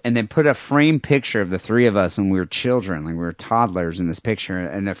Runts and then put a framed picture of the three of us when we were children, like we were toddlers in this picture,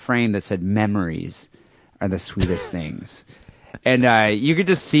 and a frame that said memories are the sweetest things. And you could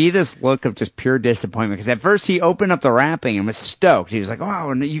just see this look of just pure disappointment, because at first he opened up the wrapping and was stoked. He was like,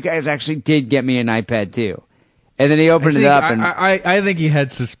 "Oh, you guys actually did get me an iPad 2." And then he opened it up and... I think he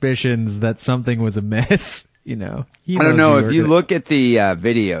had suspicions that something was amiss. You know, I don't know. If you look at the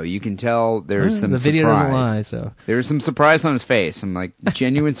video, you can tell there's some the video surprise. doesn't lie. So There's some surprise on his face. Some, like,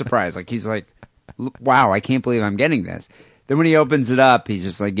 genuine surprise. Like, he's like, wow, I can't believe I'm getting this. Then when he opens it up, he's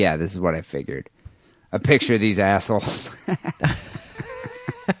just like, yeah, this is what I figured. A picture of these assholes.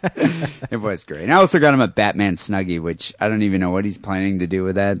 It was great. And I also got him a Batman Snuggie, which I don't even know what he's planning to do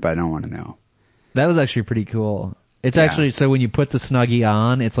with that, but I don't want to know. that was actually pretty cool. It's actually, so when you put the Snuggie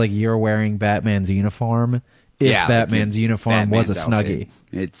on, it's like you're wearing Batman's uniform. If Batman's uniform was a Snuggie.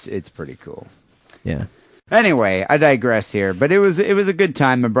 It's pretty cool. Yeah. Anyway, I digress here, but it was a good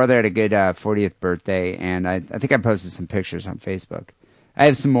time. My brother had a good 40th birthday, and I think I posted some pictures on Facebook. I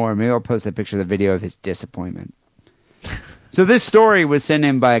have some more. Maybe I'll post a picture of the video of his disappointment. So this story was sent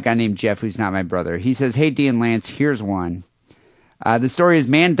in by a guy named Jeff, who's not my brother. He says, "Hey, D and Lance, here's one. The story is,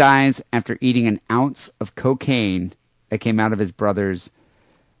 man dies after eating an ounce of cocaine that came out of his brother's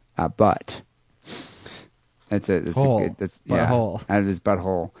butt." That's a good, butthole. Out of his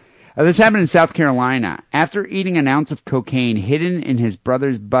butthole. This happened in South Carolina. After eating an ounce of cocaine hidden in his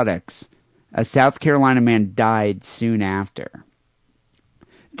brother's buttocks, a South Carolina man died soon after.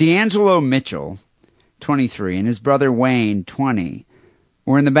 D'Angelo Mitchell, 23, and his brother Wayne, 20,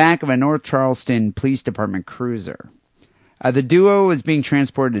 were in the back of a North Charleston Police Department cruiser. The duo was being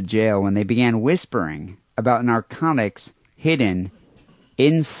transported to jail when they began whispering about narcotics hidden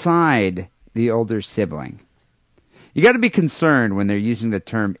inside the older sibling. You got to be concerned when they're using the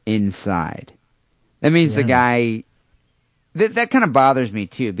term inside. That means the guy... That kind of bothers me,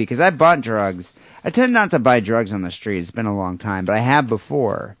 too, because I bought drugs. I tend not to buy drugs on the street. It's been a long time, but I have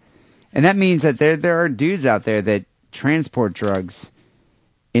before. And that means that there are dudes out there that transport drugs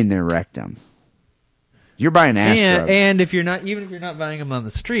in their rectum. You're buying ass drugs. And if you're not buying them on the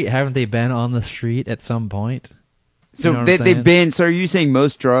street, haven't they been on the street at some point? So You know what I'm they've saying? been... So are you saying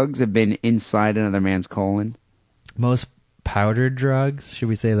most drugs have been inside another man's colon? Most powdered drugs, should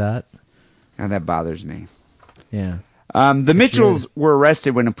we say that? Now that bothers me. Yeah. The Mitchells were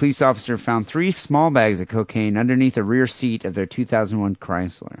arrested when a police officer found 3 small bags of cocaine underneath the rear seat of their 2001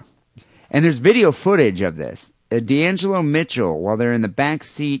 Chrysler. And there's video footage of this. D'Angelo Mitchell, while they're in the back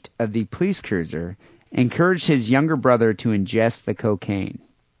seat of the police cruiser, encouraged his younger brother to ingest the cocaine.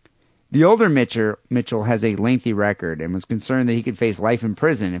 The older Mitchell has a lengthy record and was concerned that he could face life in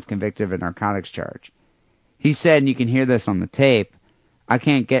prison if convicted of a narcotics charge. He said, and you can hear this on the tape, "I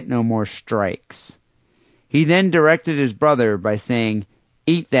can't get no more strikes." He then directed his brother by saying,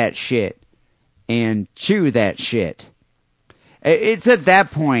 "Eat that shit and chew that shit." It's at that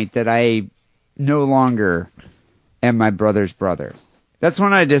point that I no longer am my brother's brother. That's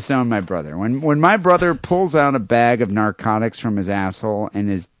when I disown my brother. When my brother pulls out a bag of narcotics from his asshole and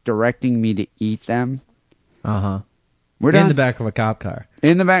is directing me to eat them, We're In done. the back of a cop car.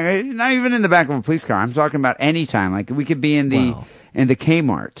 In the back, not even in the back of a police car. I'm talking about any time. Like we could be in the Wow.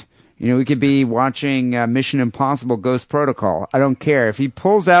 Kmart. You know, we could be watching Mission Impossible: Ghost Protocol. I don't care if he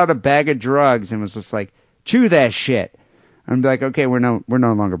pulls out a bag of drugs and was just like, chew that shit. I'm like, okay, we're no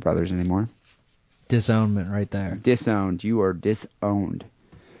longer brothers anymore. Disownment right there. Disowned. You are disowned.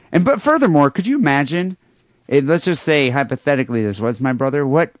 But furthermore, could you imagine? Let's just say hypothetically, this was my brother.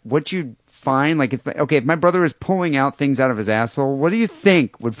 What you'd find, like, if my brother was pulling out things out of his asshole, what do you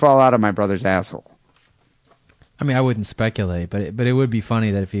think would fall out of my brother's asshole? I mean, I wouldn't speculate, but it would be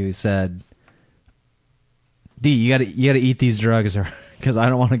funny that if he said, "D, you gotta eat these drugs, or because I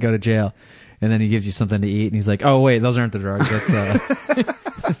don't want to go to jail," and then he gives you something to eat, and he's like, "Oh wait, those aren't the drugs.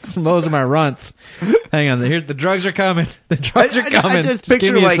 That's those are my runts. Hang on, here's the drugs are coming. The drugs are coming. I just give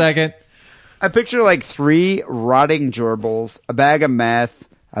picture, me a like, second." I picture like 3 rotting gerbils, a bag of meth,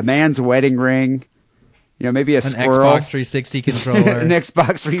 a man's wedding ring, you know, maybe An squirrel, Xbox 360 controller, an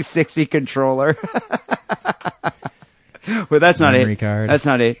Xbox 360 controller. Well, that's not Memory it. card. That's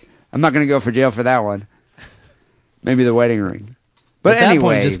not it. I'm not going to go for jail for that one. Maybe the wedding ring. But at that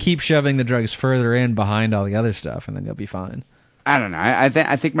anyway, point, just keep shoving the drugs further in behind all the other stuff, and then you'll be fine. I don't know.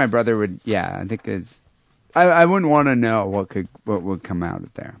 I think my brother would. Yeah, I think I wouldn't want to know what would come out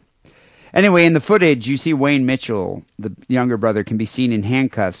of there. Anyway, in the footage, you see Wayne Mitchell, the younger brother, can be seen in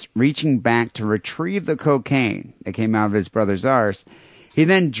handcuffs, reaching back to retrieve the cocaine that came out of his brother's arse. He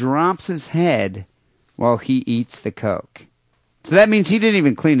then drops his head while he eats the coke. So that means he didn't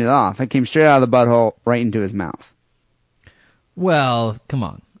even clean it off. It came straight out of the butthole right into his mouth. Well, come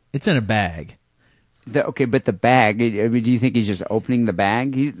on, it's in a bag. Okay, but the bag, I mean, do you think he's just opening the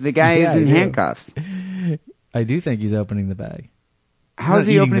bag? The guy is in handcuffs. I do think he's opening the bag. How is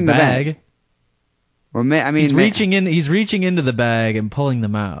he opening the bag? Well, I mean, he's reaching in. He's reaching into the bag and pulling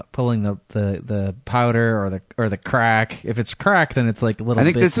them out, pulling the powder or the crack. If it's crack, then it's like little. I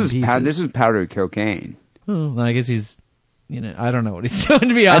think bits this and was pieces. powdered cocaine. Well, I guess he's. I don't know what he's doing,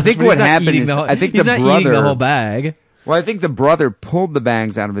 to be honest. I think but what he's not happened eating is the whole, I think he's the not brother eating the whole bag. Well, I think the brother pulled the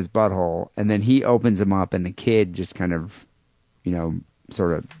bags out of his butthole, and then he opens them up, and the kid just kind of,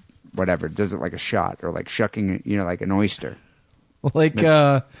 sort of, whatever, does it like a shot or like shucking, like an oyster. Like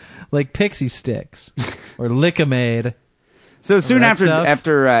Pixie Sticks or Lickamaid. So soon after stuff.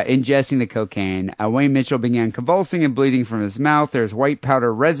 ingesting the cocaine, Wayne Mitchell began convulsing and bleeding from his mouth. There's white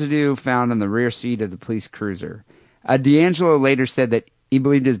powder residue found on the rear seat of the police cruiser. D'Angelo later said that he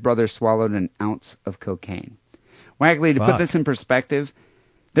believed his brother swallowed an ounce of cocaine. Wackley, to put this in perspective,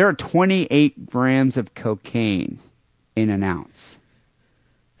 there are 28 grams of cocaine in an ounce.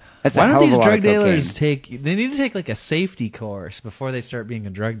 That's Why a hell don't of a these lot drug of cocaine. dealers they need to take like a safety course before they start being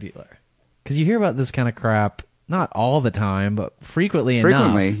a drug dealer? Because you hear about this kind of crap, not all the time, but frequently enough.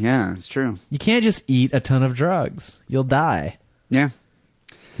 Frequently, yeah, it's true. You can't just eat a ton of drugs. You'll die. Yeah.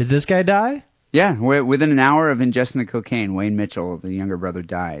 Did this guy die? Yeah, within an hour of ingesting the cocaine, Wayne Mitchell, the younger brother,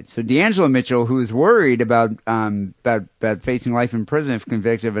 died. So D'Angelo Mitchell, who was worried about facing life in prison if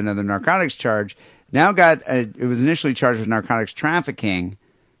convicted of another narcotics charge, now it was initially charged with narcotics trafficking,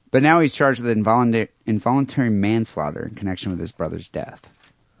 but now he's charged with involuntary manslaughter in connection with his brother's death.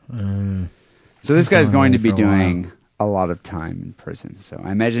 So this guy's going to be doing a lot of time in prison. So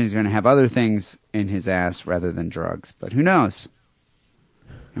I imagine he's going to have other things in his ass rather than drugs, but who knows?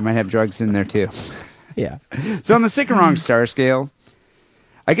 He might have drugs in there too. Yeah. So on the sick and wrong star scale,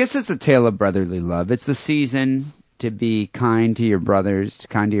 I guess it's a tale of brotherly love. It's the season to be kind to your brothers,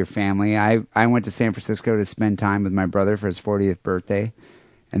 kind to your family. I went to San Francisco to spend time with my brother for his 40th birthday,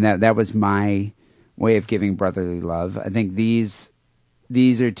 and that was my way of giving brotherly love. I think these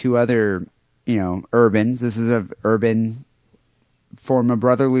are two other, urbans. This is an urban form of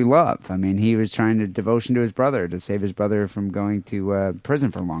brotherly love. I mean, he was trying to devotion to his brother to save his brother from going to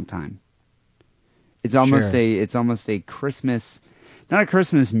prison for a long time. It's almost a Christmas, not a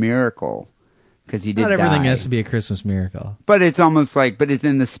Christmas miracle, because he did Not everything die. has to be a Christmas miracle. But it's almost like, but it's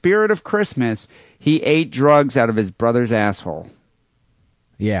in the spirit of Christmas. He ate drugs out of his brother's asshole.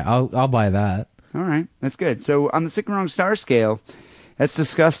 Yeah, I'll buy that. All right, that's good. So on the sick and wrong star scale, that's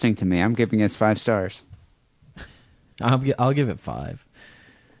disgusting to me. I'm giving us 5 stars. I'll give it 5.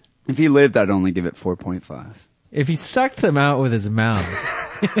 If he lived, I'd only give it 4.5. If he sucked them out with his mouth,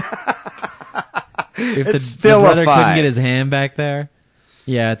 if It's still the a brother 5. couldn't get his hand back there,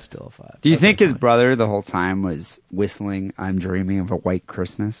 yeah, it's still a 5. Do you Okay, think his fine. brother the whole time was whistling "I'm Dreaming of a White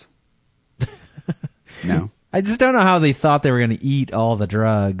Christmas"? No. I just don't know how they thought they were going to eat all the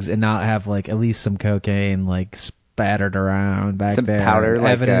drugs and not have like at least some cocaine like spattered around back Some there. powder,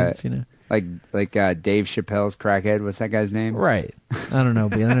 like, evidence, Like Dave Chappelle's crackhead. What's that guy's name? Right. I don't know,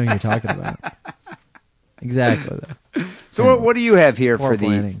 but I know who you're talking about. Exactly. So what do you have here Poor for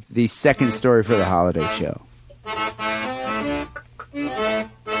planning. the second story for the holiday show?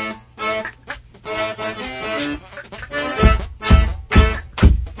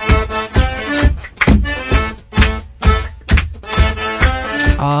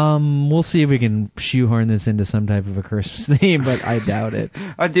 We'll see if we can shoehorn this into some type of a Christmas theme, but I doubt it.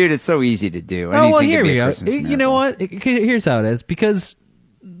 Oh, dude, it's so easy to do. Oh, well, Anything here could be we a go. Christmas You know miracle. what? Here's how it is. Because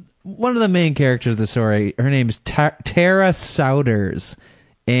one of the main characters of the story, her name is Tara Souders,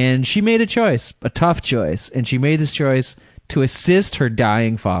 and she made a choice, a tough choice, and she made this choice to assist her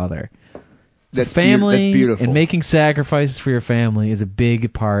dying father. So That's family that's beautiful. and making sacrifices for your family is a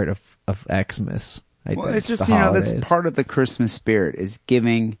big part of Xmas. I Well, think, it's just, the holidays. that's part of the Christmas spirit is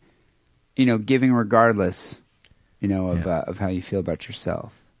giving, giving regardless, of how you feel about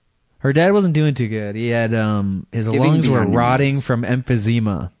yourself. Her dad wasn't doing too good. He had his Giving lungs were beyond your rotting means. from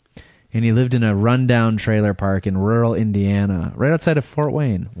emphysema, and he lived in a rundown trailer park in rural Indiana, right outside of Fort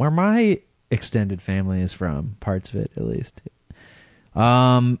Wayne, where my extended family is from. Parts of it, at least.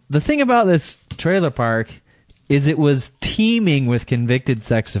 The thing about this trailer park is it was teeming with convicted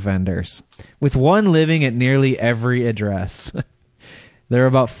sex offenders, with one living at nearly every address. There are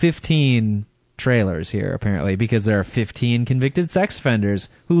about 15 trailers here, apparently, because there are 15 convicted sex offenders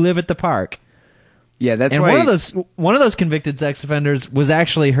who live at the park. Yeah, that's And why. one of those convicted sex offenders was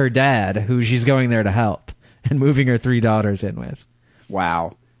actually her dad, who she's going there to help and moving her 3 daughters in with.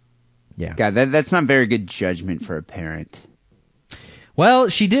 Wow. Yeah. God, that's not very good judgment for a parent. Well,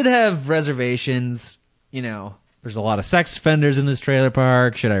 she did have reservations. There's a lot of sex offenders in this trailer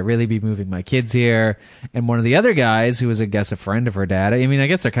park. Should I really be moving my kids here? And one of the other guys, who was, I guess, a friend of her dad. I mean, I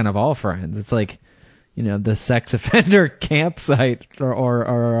guess they're kind of all friends. It's like, the sex offender campsite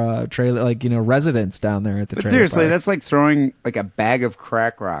or trailer, residents down there at the But trailer seriously, park. that's like throwing like a bag of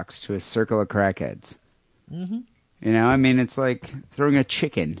crack rocks to a circle of crackheads. Mm-hmm. I mean, it's like throwing a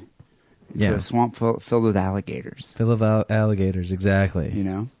chicken into a swamp filled with alligators. Full of alligators, exactly.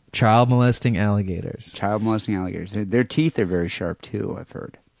 Child molesting alligators. Child molesting alligators. Their teeth are very sharp too, I've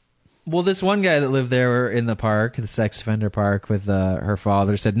heard. Well, this one guy that lived there in the park, the sex offender park, with her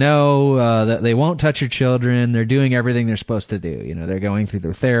father, said, no, that they won't touch your children. They're doing everything they're supposed to do. They're going through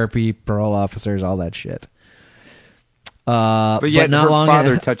their therapy, parole officers, all that shit. But yet not her long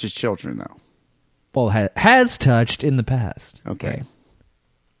father touches children, though. Well, has touched in the past. Okay. Right?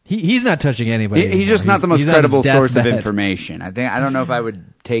 He's not touching anybody. He's just anymore. not the most he's on his credible source of deathbed. information. I don't know if I would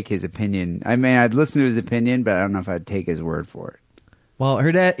take his opinion. I mean, I'd listen to his opinion, but I don't know if I'd take his word for it. Well,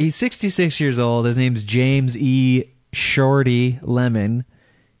 her dad, he's 66 years old. His name's James E. Shorty Lemon.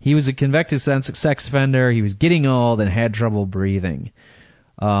 He was a convicted sex offender. He was getting old and had trouble breathing.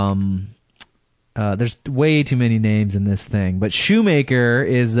 There's way too many names in this thing. But Shoemaker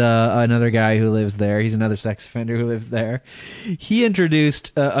is another guy who lives there. He's another sex offender who lives there. He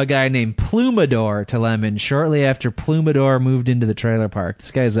introduced a guy named Plumador to Lemon shortly after Plumador moved into the trailer park. This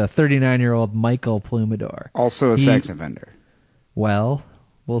guy's a 39-year-old Michael Plumador. Also a sex offender. Well,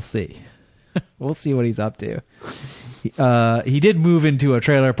 we'll see. We'll see what he's up to. He did move into a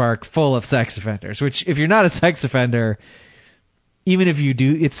trailer park full of sex offenders, which if you're not a sex offender, even if you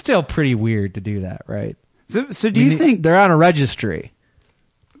do, it's still pretty weird to do that, right? So do you think they're on a registry?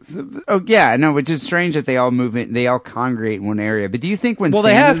 Yeah, no, which is strange that they all move in, they all congregate in one area. But do you think when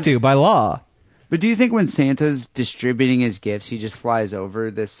they have to by law. But do you think when Santa's distributing his gifts, he just flies over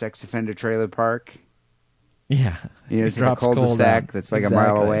this sex offender trailer park? Yeah, to the cul-de-sac that's like a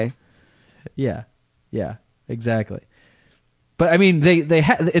mile away. Yeah, exactly. But I mean,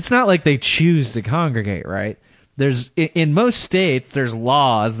 it's not like they choose to congregate, right? There's in most states, there's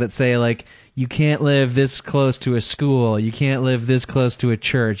laws that say like you can't live this close to a school, you can't live this close to a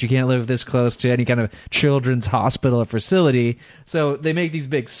church, you can't live this close to any kind of children's hospital or facility. So they make these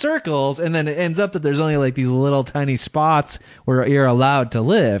big circles, and then it ends up that there's only like these little tiny spots where you're allowed to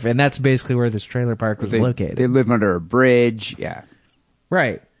live, and that's basically where this trailer park was located. They live under a bridge, yeah.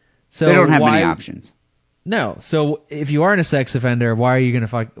 Right. So they don't have many options. No. So if you aren't a sex offender, why are you going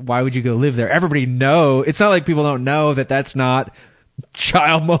to why would you go live there? Everybody know. It's not like people don't know that that's not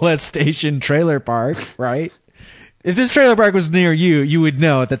child molestation trailer park, right? If this trailer park was near you, you would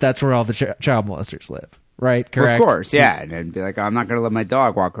know that that's where all the child molesters live, right? Correct? Well, of course, yeah. And it'd be like, I'm not going to let my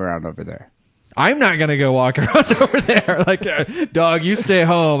dog walk around over there. I'm not going to go walk around over there. Like, dog, you stay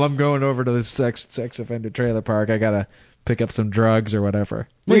home. I'm going over to this sex offender trailer park. I got to pick up some drugs or whatever.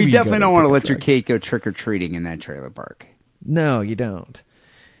 Well, you definitely don't want to let drugs. your kid go trick-or-treating in that trailer park. No, you don't.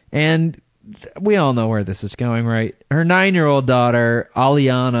 And we all know where this is going, right? Her 9-year-old daughter,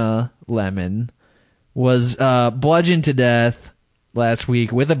 Aliana Lemon, was bludgeoned to death last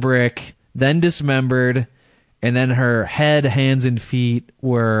week with a brick then dismembered, and then her head, hands, and feet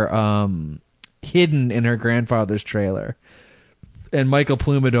were hidden in her grandfather's trailer. And Michael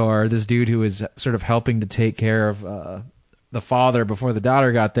Plumidor, this dude who was sort of helping to take care of the father before the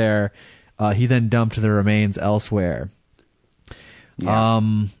daughter got there, he then dumped the remains elsewhere. Yeah.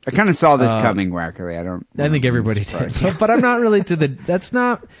 I kind of saw this coming, Wackerly. I think everybody did. But I'm not really that's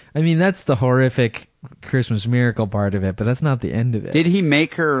not, I mean, that's the horrific Christmas Miracle part of it, but that's not the end of it. Did he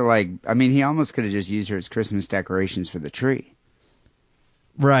make her, he almost could have just used her as Christmas decorations for the tree.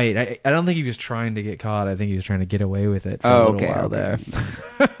 Right. I don't think he was trying to get caught. I think he was trying to get away with it for a little while there.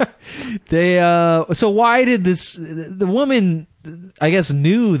 So why did the woman, I guess,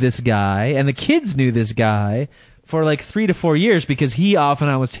 knew this guy, and the kids knew this guy for like 3 to 4 years, because he off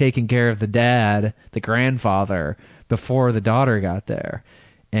and on was taking care of the dad, the grandfather, before the daughter got there.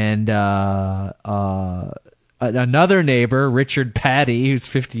 And another neighbor, Richard Patty, who's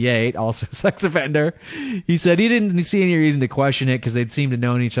 58, also a sex offender, he said he didn't see any reason to question it because they'd seemed to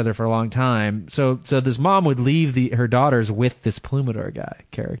know each other for a long time. So this mom would leave her daughters with this Plumidor guy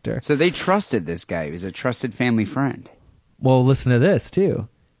character. So they trusted this guy. He was a trusted family friend. Well, listen to this, too.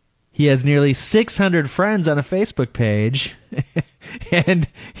 He has nearly 600 friends on a Facebook page, and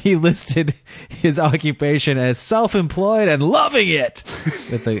he listed his occupation as self-employed and loving it,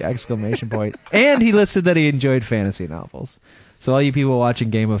 with the exclamation point. And he listed that he enjoyed fantasy novels. So all you people watching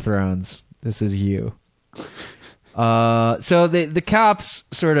Game of Thrones, this is you. So the cops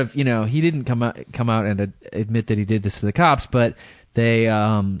sort of, he didn't come out and admit that he did this to the cops, but they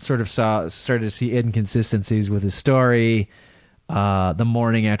sort of started to see inconsistencies with his story. The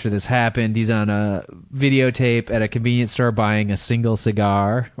morning after this happened, he's on a videotape at a convenience store buying a single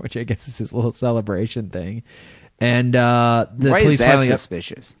cigar, which I guess is his little celebration thing. And the Why police is that finally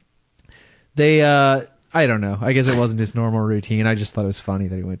suspicious? They, I don't know. I guess it wasn't his normal routine. I just thought it was funny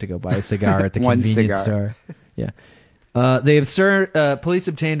that he went to go buy a cigar at the convenience store. Yeah. Police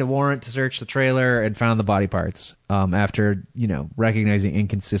obtained a warrant to search the trailer and found the body parts after recognizing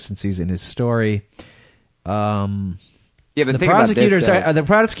inconsistencies in his story. Yeah, but the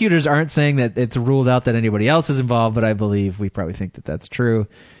prosecutors aren't saying that it's ruled out that anybody else is involved, but I believe we probably think that that's true.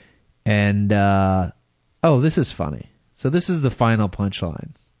 And this is funny. So this is the final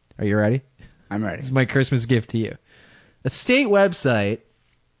punchline. Are you ready? I'm ready. This is my Christmas gift to you. A state website,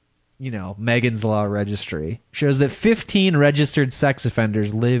 Megan's Law Registry, shows that 15 registered sex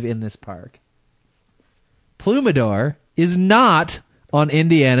offenders live in this park. Plumidor is not on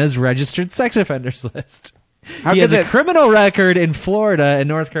Indiana's registered sex offenders list. He has a criminal record in Florida and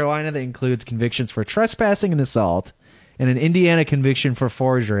North Carolina that includes convictions for trespassing and assault and an Indiana conviction for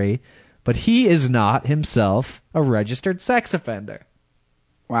forgery, but he is not himself a registered sex offender.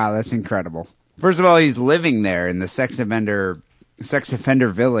 Wow, that's incredible. First of all, he's living there in the sex offender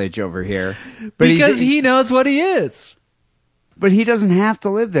village over here. But because he knows what he is. But he doesn't have to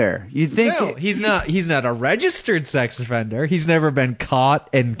live there. You'd think he's not a registered sex offender. He's never been caught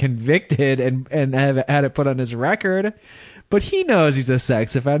and convicted and have had it put on his record. But he knows he's a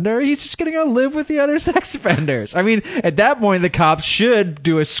sex offender. He's just going to go live with the other sex offenders. I mean, at that point, the cops should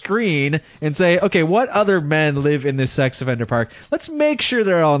do a screen and say, okay, what other men live in this sex offender park? Let's make sure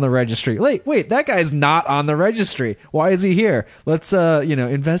they're all on the registry. Wait, that guy's not on the registry. Why is he here? Let's,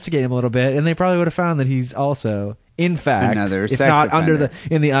 investigate him a little bit. And they probably would have found that he's also, in fact, another if sex not offender.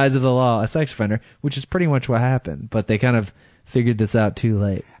 in the eyes of the law, a sex offender, which is pretty much what happened. But they kind of figured this out too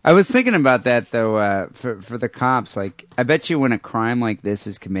late. I was thinking about that, though, for the cops. Like, I bet you when a crime like this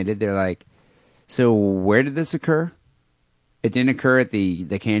is committed, they're like, so where did this occur? It didn't occur at the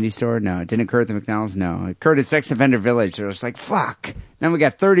candy store? No. It didn't occur at the McDonald's? No. It occurred at Sex Offender Village. They're just like, fuck. Now we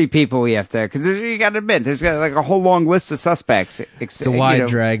got 30 people we have to, because you got to admit, there's got like a whole long list of suspects. It's a wide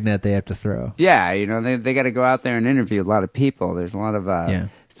dragnet they have to throw. Yeah, they got to go out there and interview a lot of people. There's a lot of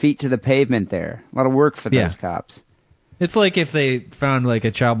feet to the pavement there. A lot of work for those cops. It's like if they found like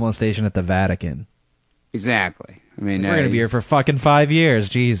a child molestation at the Vatican. Exactly. I mean, we're going to be here for fucking 5 years.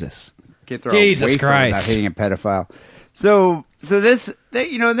 Jesus. Jesus Christ. Without hitting a pedophile. So this,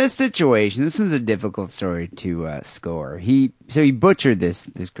 in this situation, this is a difficult story to score. He butchered this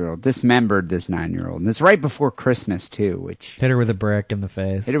girl, dismembered this 9-year-old, and this right before Christmas too, which hit her with a brick in the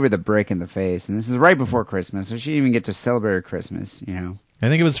face. And this is right before Christmas, so she didn't even get to celebrate her Christmas. I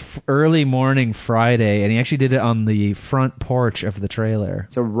think it was early morning Friday, and he actually did it on the front porch of the trailer.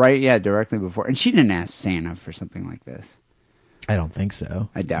 So directly before, and she didn't ask Santa for something like this. I don't think so.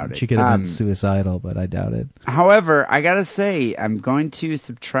 I doubt it. She could have been suicidal, but I doubt it. However, I gotta say, I'm going to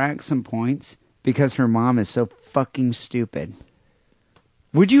subtract some points because her mom is so fucking stupid.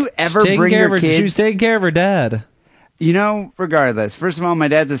 Would you ever bring your kids? She was taking care of her dad. You know, regardless, first of all, my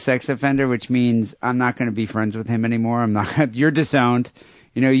dad's a sex offender, which means I'm not going to be friends with him anymore. I'm not. You're disowned.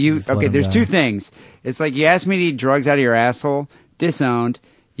 You know, okay, there's two things. It's like you ask me to eat drugs out of your asshole, disowned.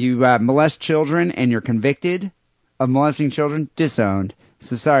 You molest children and you're convicted of molesting children, disowned.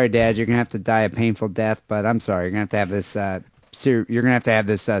 So sorry, Dad, you're going to have to die a painful death, but I'm sorry. You're going to have to have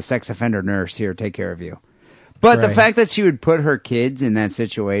this sex offender nurse here take care of you. But the fact that she would put her kids in that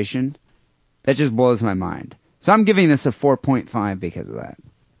situation, that just blows my mind. So I'm giving this a 4.5 because of that.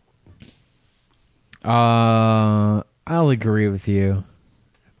 I'll agree with you.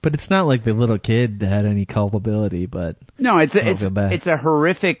 But it's not like the little kid had any culpability, but no, it's a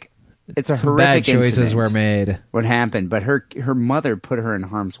horrific bad choices incident, were made. What happened? But her mother put her in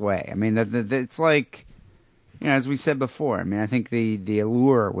harm's way. I mean, it's like, you know, as we said before. I mean, I think the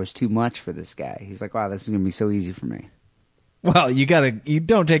allure was too much for this guy. He's like, wow, this is gonna be so easy for me. Well, you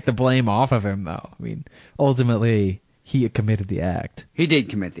don't take the blame off of him, though. I mean, ultimately, he committed the act. He did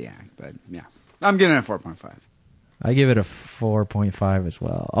commit the act, but yeah, I'm giving it a 4.5. I give it a 4.5 as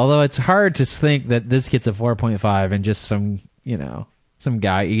well. Although it's hard to think that this gets a 4.5 and just some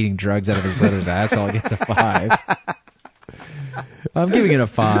guy eating drugs out of his brother's asshole gets a 5. I'm giving it a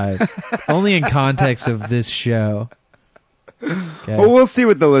 5. Only in context of this show. Okay. Well, we'll see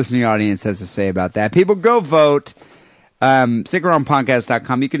what the listening audience has to say about that. People, go vote.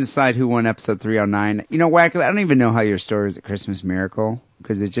 SickAroundPodcast.com. You can decide who won episode 309. You know, Wackerly, I don't even know how your story is a Christmas miracle,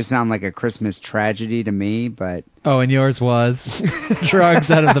 because it just sounded like a Christmas tragedy to me, but... Oh, and yours was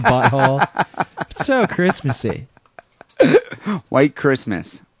drugs out of the butthole. It's so Christmassy. White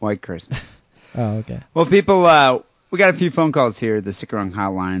Christmas. White Christmas. Oh, okay. Well, people, we got a few phone calls here, the Sick Around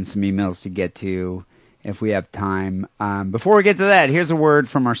hotline, some emails to get to if we have time. Before we get to that, here's a word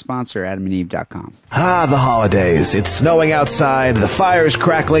from our sponsor, AdamandEve.com. Ah, the holidays. It's snowing outside, the fire's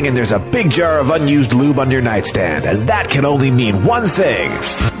crackling, and there's a big jar of unused lube on your nightstand. And that can only mean one thing.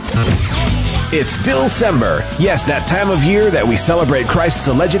 It's Dilcember. Yes, that time of year that we celebrate Christ's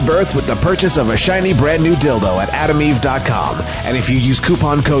alleged birth with the purchase of a shiny brand new dildo at AdamEve.com. And if you use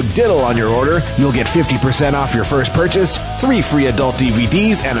coupon code DIDDLE on your order, you'll get 50% off your first purchase, 3 free adult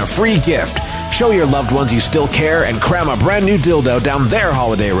DVDs, and a free gift. Show your loved ones you still care and cram a brand new dildo down their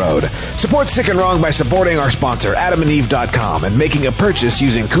holiday road. Support Sick and Wrong by supporting our sponsor, AdamandEve.com, and making a purchase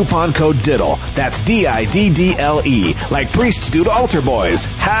using coupon code DIDDLE. That's DIDDLE, like priests do to altar boys.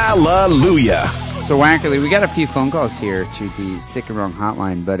 Hallelujah. So, Wackerly, we got a few phone calls here to the Sick and Wrong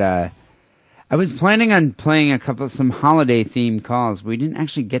hotline, but I was planning on playing some holiday-themed calls. We didn't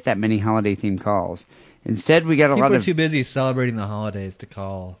actually get that many holiday-themed calls. Instead, we got a lot of... People are too busy celebrating the holidays to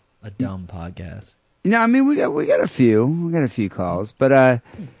call a dumb podcast. No, I mean, we got a few. We got a few calls, but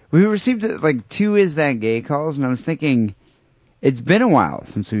we received like 2 Is That Gay calls, and I was thinking it's been a while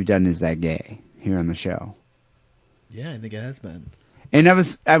since we've done Is That Gay here on the show. Yeah, I think it has been. And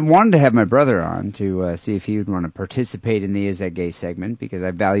I wanted to have my brother on to see if he would want to participate in the Is That Gay segment, because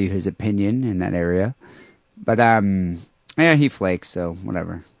I value his opinion in that area. But yeah, he flakes, so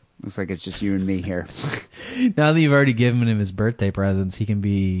whatever. Looks like it's just you and me here. Now that you've already given him his birthday presents, he can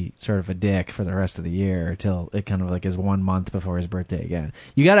be sort of a dick for the rest of the year until it kind of like is 1 month before his birthday again.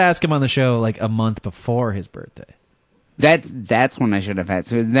 You got to ask him on the show like a month before his birthday. That's when I should have had.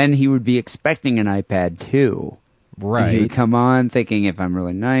 So then he would be expecting an iPad too. Right. And he would come on thinking if I'm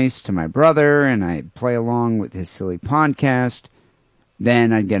really nice to my brother and I play along with his silly podcast,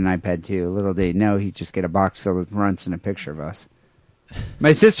 then I'd get an iPad too. Little did he know he'd just get a box filled with runts and a picture of us.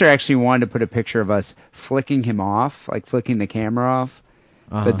 My sister actually wanted to put a picture of us flicking him off, like flicking the camera off.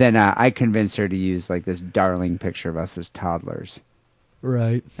 Uh-huh. But then I convinced her to use like this darling picture of us as toddlers.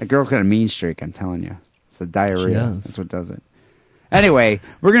 Right. That girl's got a mean streak, I'm telling you. It's the diarrhea. That's what does it. Anyway,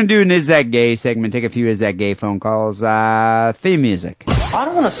 we're going to do an Is That Gay segment, take a few Is That Gay phone calls. Theme music. I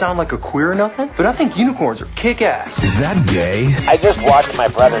don't want to sound like a queer or nothing, but I think unicorns are kick-ass. Is that gay? I just watched my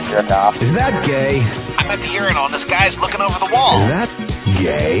brother jerk off. Is that gay? I'm at the urinal and this guy's looking over the wall. Is that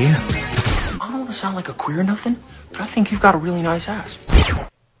gay? I don't want to sound like a queer or nothing, but I think you've got a really nice ass.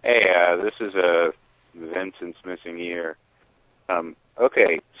 Hey, this is Vincent's missing ear.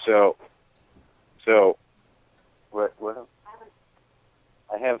 Okay, so what?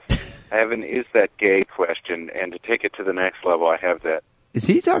 I have an Is That Gay question, and to take it to the next level, I have that. Is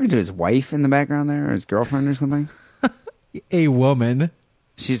he talking to his wife in the background there, or his girlfriend or something? A woman.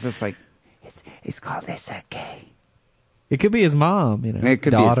 She's just like, it's called Is That Gay. It could be his mom, you know. It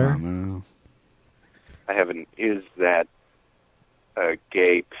could daughter. be his mom, I don't know. I have an Is That a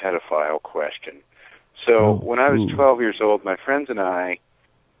Gay Pedophile question. So when I was 12 years old, my friends and I,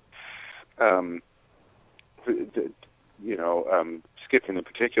 skipping the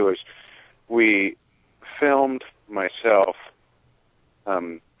particulars, we filmed myself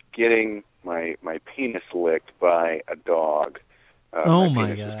getting my penis licked by a dog. My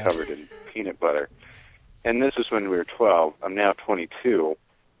penis is covered in peanut butter. And this is when we were 12. I'm now 22,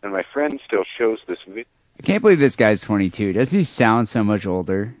 and my friend still shows this video. I can't believe this guy's 22. Doesn't he sound so much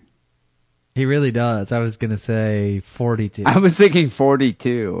older? He really does. I was going to say 42. I was thinking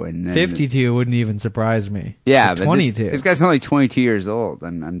 42. And then 52 wouldn't even surprise me. Yeah, but 22. This guy's only 22 years old.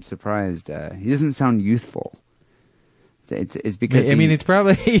 I'm surprised. He doesn't sound youthful. It's because it's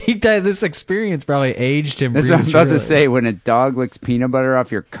probably this experience probably aged him. That's what I'm about to say. When a dog licks peanut butter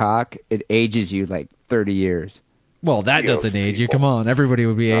off your cock, it ages you like 30 years. Well, that doesn't age you. Come on, everybody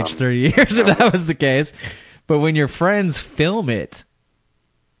would be aged 30 years if that was the case. But when your friends film it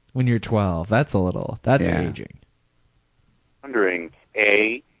when you're 12, that's aging. Wondering,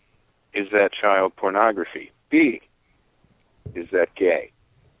 A, is that child pornography? B, is that gay?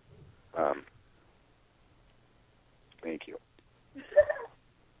 Thank you.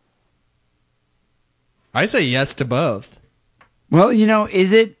 I say yes to both. Well,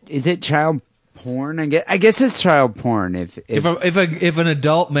 is it child porn? I guess it's child porn. If an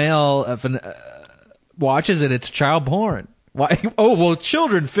adult male watches it, it's child porn. Why? Oh well,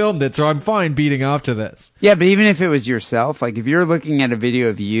 children filmed it, so I'm fine beating off to this. Yeah, but even if it was yourself, like if you're looking at a video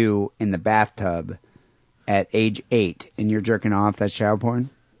of you in the bathtub at age 8 and you're jerking off, that's child porn.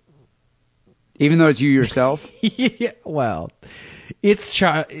 Even though it's you yourself? Yeah, well, it's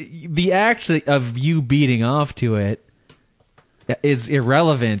the act of you beating off to it is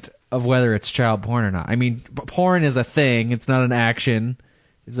irrelevant of whether it's child porn or not. I mean, porn is a thing. It's not an action.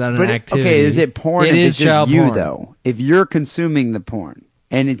 It's not an activity. Okay, is it porn if it's just child you, porn. Though? If you're consuming the porn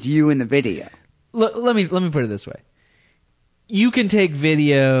and it's you in the video. Let me put it this way. You can take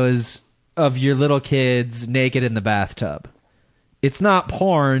videos of your little kids naked in the bathtub. It's not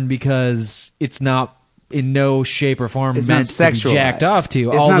porn because it's not in no shape or form meant to be jacked off to.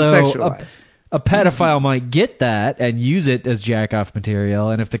 It's although not sexualized. A pedophile might get that and use it as jack-off material,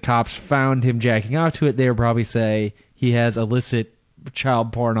 and if the cops found him jacking off to it, they would probably say he has illicit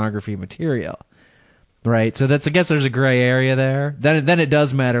child pornography material. Right? So I guess there's a gray area there. Then it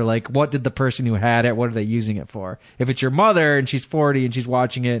does matter, like, what did the person who had it, what are they using it for? If it's your mother and she's 40 and she's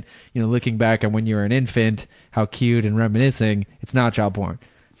watching it, looking back on when you were an infant, how cute and reminiscing, it's not child porn.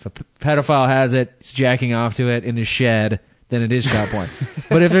 If a pedophile has it, he's jacking off to it in his shed, then it is child porn.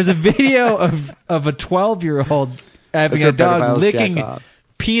 But if there's a video of a 12-year-old having a dog licking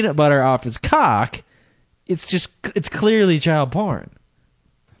peanut butter off his cock, it's clearly child porn.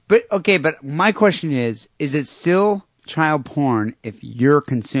 But my question is it still child porn if you're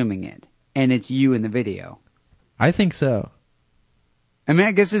consuming it and it's you in the video? I think so. I mean,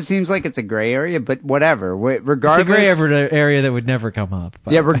 I guess it seems like it's a gray area, but whatever. Regardless, it's a gray area that would never come up.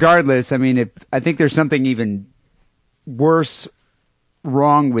 Yeah, regardless, I mean, I think there's something even worse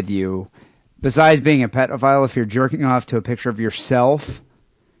wrong with you besides being a pedophile if you're jerking off to a picture of yourself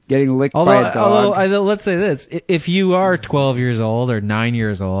getting licked by a dog. Although, let's say this. If you are 12 years old or 9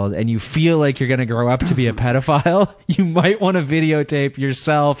 years old and you feel like you're going to grow up to be a pedophile, you might want to videotape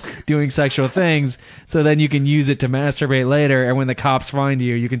yourself doing sexual things so then you can use it to masturbate later, and when the cops find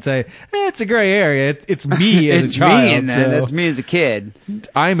you, you can say, it's a gray area. It's me as a child. That's me as a kid.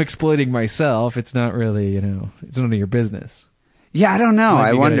 I'm exploiting myself. It's not really, it's none of your business. Yeah, I don't know.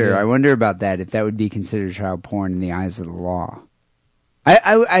 I wonder about that, if that would be considered child porn in the eyes of the law.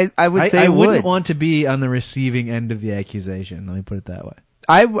 I would say I wouldn't want to be on the receiving end of the accusation. Let me put it that way.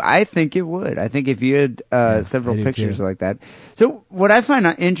 I think it would. I think if you had several pictures like that. So what I find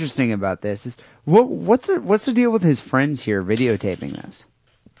interesting about this is what's the deal with his friends here videotaping this?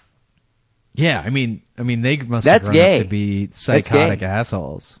 Yeah, I mean they must have grown up to be psychotic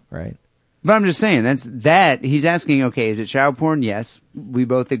assholes, right? But I'm just saying that he's asking. Okay, is it child porn? Yes, we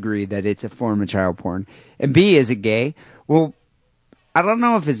both agree that it's a form of child porn. And B, is it gay? Well, I don't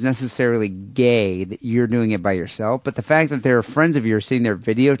know if it's necessarily gay that you're doing it by yourself, but the fact that there are friends of yours sitting there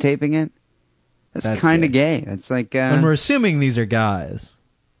videotaping it, that's kind of gay. That's like... and we're assuming these are guys.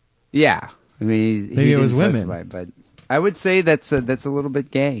 Yeah. I mean, maybe it was women. But I would say that's a little bit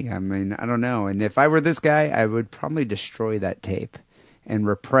gay. I mean, I don't know. And if I were this guy, I would probably destroy that tape and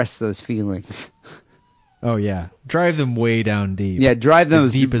repress those feelings. Oh, yeah. Drive them way down deep. Yeah, drive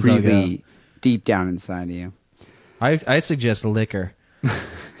those really deep down inside of you. I suggest liquor.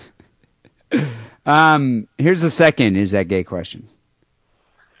 Here's the second is that gay question.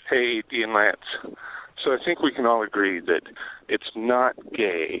 Hey, Dean Lance. So I think we can all agree that it's not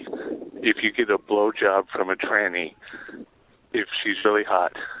gay if you get a blowjob from a tranny if she's really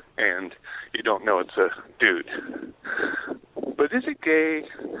hot and you don't know it's a dude. But is it gay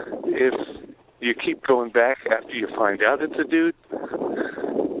if you keep going back after you find out it's a dude.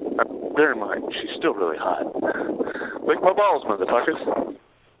 Bear in mind, she's still really hot. Lick my balls, motherfuckers.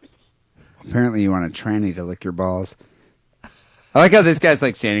 Apparently you want a tranny to lick your balls. I like how this guy's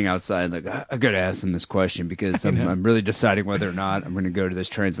like standing outside, like, I gotta ask him this question because I'm really deciding whether or not I'm going to go to this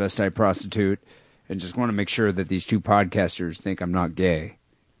transvestite prostitute and just want to make sure that these two podcasters think I'm not gay.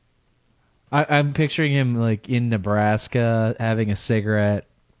 I'm picturing him like in Nebraska having a cigarette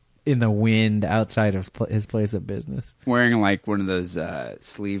in the wind outside of his place of business. Wearing like one of those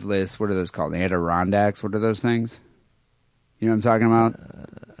sleeveless, what are those called? Adirondacks? What are those things? You know what I'm talking about?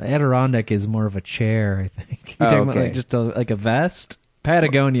 Adirondack is more of a chair, I think. You're talking about like just like a vest?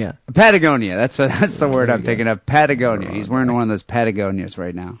 Patagonia. Patagonia. That's the word I'm thinking of. Patagonia. He's wearing one of those Patagonias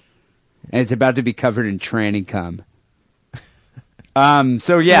right now. And it's about to be covered in tranny cum.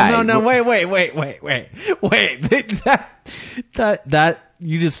 So yeah. No, wait. That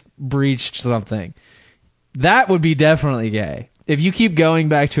you just breached something. That would be definitely gay. If you keep going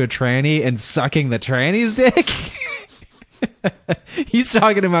back to a tranny and sucking the tranny's dick. He's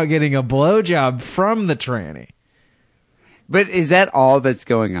talking about getting a blowjob from the tranny. But is that all that's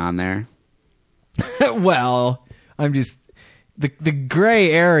going on there? Well, I'm just... The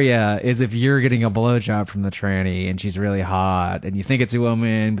gray area is if you're getting a blowjob from the tranny and she's really hot and you think it's a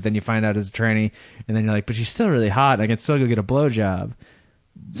woman, but then you find out it's a tranny and then you're like, but she's still really hot and I can still go get a blowjob.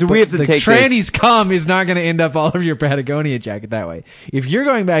 So we have to take tranny's cum is not going to end up all over your Patagonia jacket that way. If you're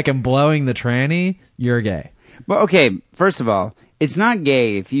going back and blowing the tranny, you're gay. Well, okay, first of all, it's not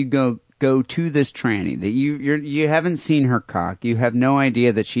gay if you go to this tranny that you haven't seen her cock, you have no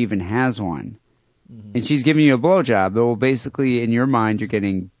idea that she even has one, and she's giving you a blowjob. Well, basically, in your mind, you're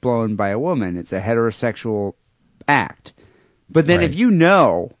getting blown by a woman. It's a heterosexual act. But then if you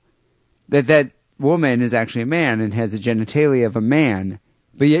know that woman is actually a man and has the genitalia of a man,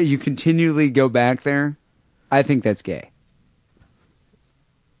 but yet you continually go back there, I think that's gay.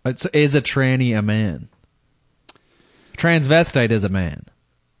 Is a tranny a man? Transvestite is a man.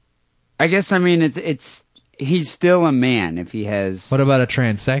 I guess, I mean, it's he's still a man if he has... What about a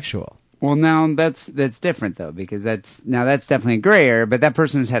transsexual? Well, now that's different, though, because that's definitely a gray area, but that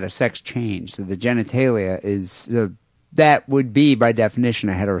person's had a sex change, so the genitalia is... that would be, by definition,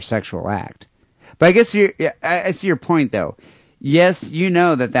 a heterosexual act. But I guess I see your point, though. Yes, you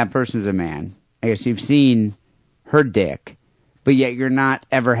know that person's a man. I guess you've seen her dick, but yet you're not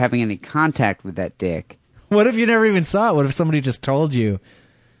ever having any contact with that dick. What if you never even saw it? What if somebody just told you?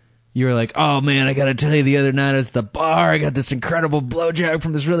 You were like, oh man, I gotta tell you, the other night I was at the bar, I got this incredible blowjob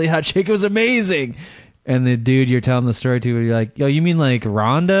from this really hot chick, it was amazing. And the dude you're telling the story to, you're like, yo, you mean like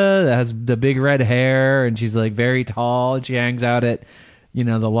Rhonda that has the big red hair and she's like very tall and she hangs out at,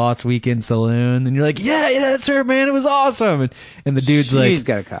 the Lost Weekend Saloon? And you're like, yeah, that's her, man, it was awesome. And the dude's like, she's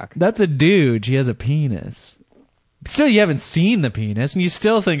got a cock. That's a dude, she has a penis. Still, you haven't seen the penis and you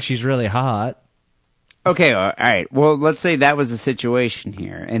still think she's really hot. Okay, all right. Well, let's say that was the situation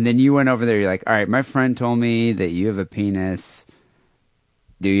here. And then you went over there, you're like, all right, my friend told me that you have a penis.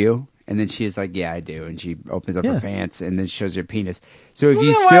 Do you? And then she's like, yeah, I do. And she opens up her pants and then shows your penis. So if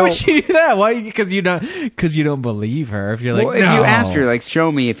why would she do that? Why? Because you don't believe her. If you're like, well, if you ask her, like,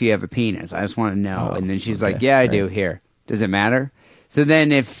 show me if you have a penis. I just want to know. And then she's like, yeah, I do. Here. Does it matter? So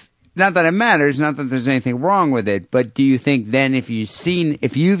then not that it matters, not that there's anything wrong with it, but do you think then if you've seen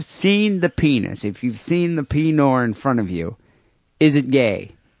the penis, if you've seen the penor in front of you, is it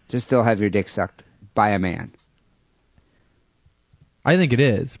gay to still have your dick sucked by a man? I think it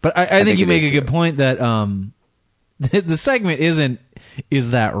is. But I think you make a good point that the segment is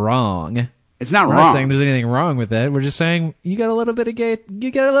that wrong. It's not We're wrong. Not saying there's anything wrong with it. We're just saying you got a little bit of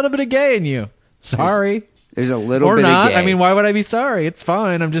gay in you. Sorry. There's a little or bit not. of gay. I mean, why would I be sorry? It's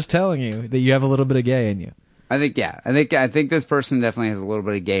fine. I'm just telling you that you have a little bit of gay in you. I think this person definitely has a little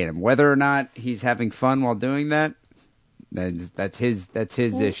bit of gay in him. Whether or not he's having fun while doing that, that's his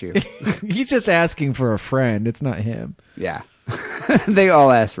issue. He's just asking for a friend. It's not him. Yeah. They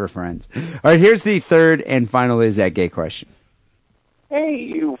all ask for friends. All right, here's the third and final Is That Gay question. Hey,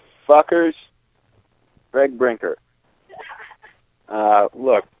 you fuckers. Greg Brinker.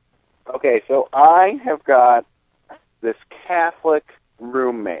 Look. Okay, so I have got this Catholic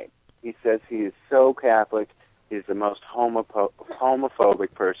roommate. He says he is so Catholic, he's the most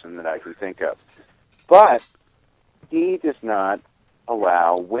homophobic person that I can think of. But he does not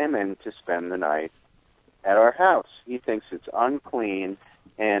allow women to spend the night at our house. He thinks it's unclean,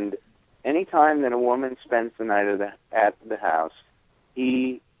 and any time that a woman spends the night at the house,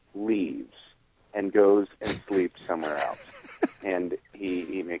 he leaves and goes and sleeps somewhere else. And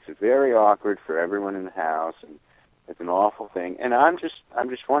he makes it very awkward for everyone in the house, and it's an awful thing. And I'm just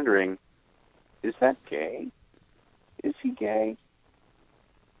wondering, Is that gay? Is he gay?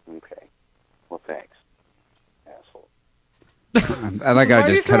 Okay. Well, thanks, asshole. I like how I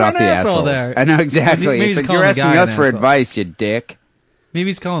just cut off the assholes. There? I know exactly. Maybe it's like you're asking us for advice, you dick. Maybe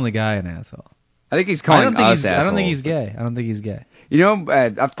he's calling the guy an asshole. I think he's calling us assholes. I don't think he's gay. I don't think he's gay. You know,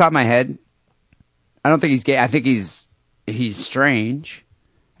 off the top of my head, I don't think he's gay. I think he's strange.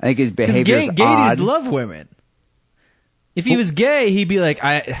 I think his behavior is odd. Gay dudes love women. If he was gay, he'd be like,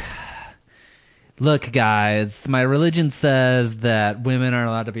 look, guys, my religion says that women aren't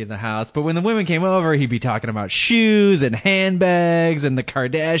allowed to be in the house. But when the women came over, he'd be talking about shoes and handbags and the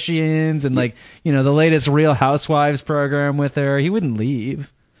Kardashians and, like, you know, the latest Real Housewives program with her. He wouldn't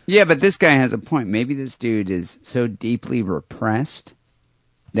leave. Yeah, but this guy has a point. Maybe this dude is so deeply repressed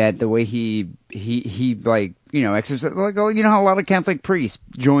that the way he like, you know, exercise, like, you know how a lot of Catholic priests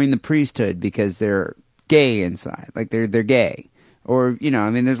join the priesthood because they're gay inside, like they're gay, or, you know, I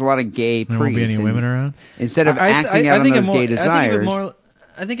mean, there's a lot of gay priests. There won't be any women around. Instead of acting out on those gay desires,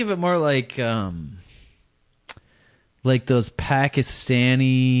 I think of it more like those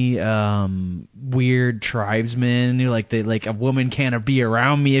Pakistani weird tribesmen who like a woman can't be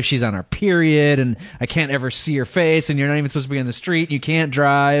around me if she's on her period, and I can't ever see her face, and you're not even supposed to be on the street, and you can't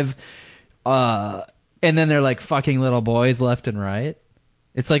drive, and then they're like fucking little boys left and right.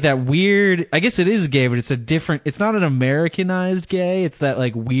 It's like that weird, I guess it is gay, but it's not an Americanized gay. It's that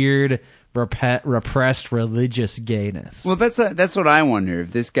like weird repressed religious gayness. Well, that's what I wonder.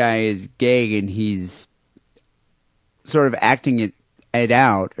 If this guy is gay and he's sort of acting it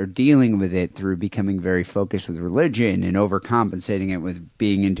out or dealing with it through becoming very focused with religion and overcompensating it with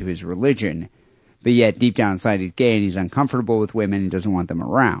being into his religion, but yet deep down inside he's gay and he's uncomfortable with women and doesn't want them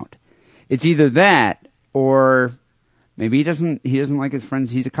around. It's either that, or maybe he doesn't like his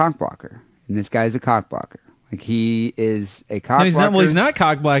friends. He's a cockblocker, and this guy's a cockblocker. Like, he is a cockblocker. No, he's not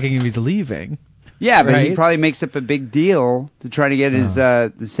cockblocking if he's leaving. Yeah, but right? he probably makes up a big deal to try to get his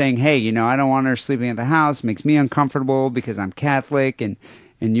saying, hey, you know, I don't want her sleeping at the house. It makes me uncomfortable because I'm Catholic, and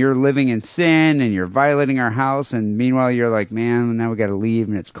you're living in sin, and you're violating our house. And meanwhile, you're like, man, now we got to leave,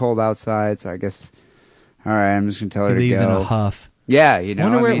 and it's cold outside. So I guess, all right, I'm just gonna tell her to go. He leaves in a huff. Yeah, you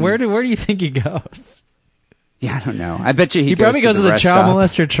know. Where do you think he goes? Yeah, I don't know. I bet you he probably goes to the child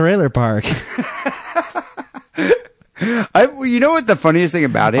molester trailer park. You know what the funniest thing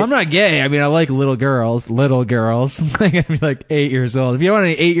about it? I'm not gay. I mean, I like little girls. Like, I'd be like 8 years old. If you want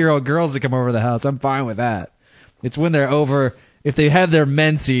any 8-year-old girls to come over to the house, I'm fine with that. It's when they're over. If they have their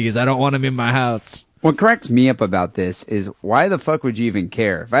menses, I don't want them in my house. What cracks me up about this is, why the fuck would you even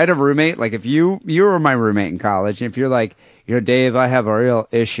care? If I had a roommate, like if you were my roommate in college, and if you're like, you know, Dave, I have a real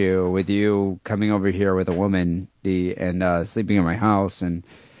issue with you coming over here with a woman and sleeping in my house, and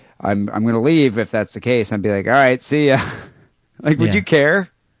I'm going to leave if that's the case. I'd be like, all right, see ya. Like, would you care?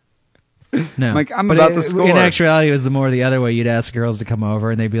 No. Like, I'm about to score. In actuality, it was more the other way. You'd ask girls to come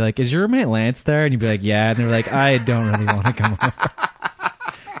over, and they'd be like, is your roommate Lance there? And you'd be like, yeah. And they're like, I don't really want to come over.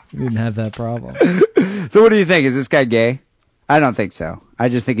 You didn't have that problem. So what do you think? Is this guy gay? I don't think so. I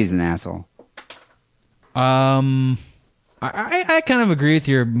just think he's an asshole. I kind of agree with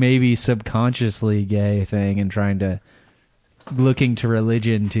your maybe subconsciously gay thing and looking to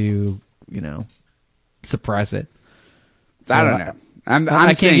religion to, you know, suppress it. I don't know.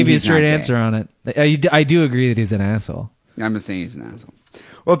 I can't give you a straight answer on it. I do agree that he's an asshole. I'm just saying he's an asshole.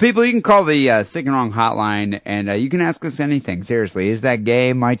 Well, people, you can call the Sick and Wrong hotline, and you can ask us anything. Seriously, is that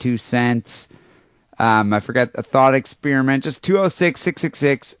gay? My 2 cents. I forgot a thought experiment. Just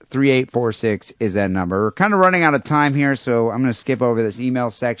 206-666-3846 is that number. We're kind of running out of time here, so I'm going to skip over this email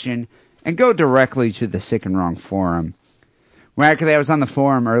section and go directly to the Sick and Wrong forum. Well, actually, I was on the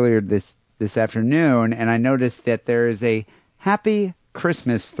forum earlier this afternoon, and I noticed that there is a Happy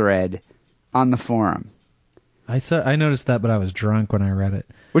Christmas thread on the forum. I noticed that, but I was drunk when I read it.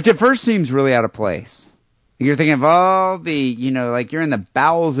 Which at first seems really out of place. You're thinking of all the, you know, like you're in the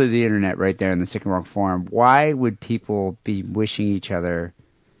bowels of the internet right there in the Sick and Wrong forum. Why would people be wishing each other,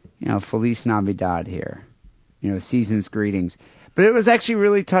 you know, Feliz Navidad here? You know, season's greetings. But it was actually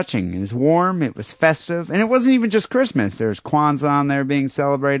really touching. It was warm, it was festive, and it wasn't even just Christmas. There was Kwanzaa on there being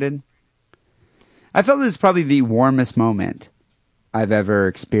celebrated. I felt this is probably the warmest moment I've ever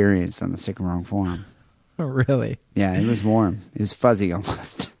experienced on the Sick and Wrong forum. Oh, really? Yeah, it was warm. It was fuzzy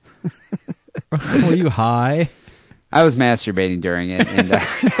almost. Were you high? I was masturbating during it. And,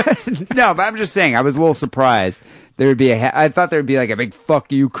 no, but I'm just saying, I was a little surprised. I thought there would be like a big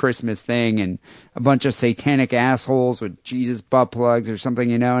fuck you Christmas thing and a bunch of satanic assholes with Jesus butt plugs or something,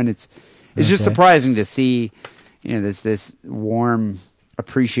 you know, and it's just surprising to see, you know, this warm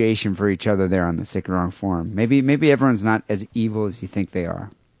appreciation for each other there on the Sick and Wrong forum. Maybe everyone's not as evil as you think they are.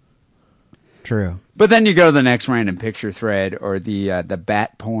 True. But then you go to the next random picture thread or the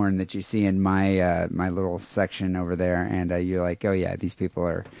bat porn that you see in my my little section over there, and you're like, oh yeah, these people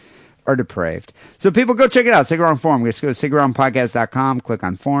are depraved. So people, go check it out. Sick and Wrong Forum. Just go to sickandwrongpodcast.com, click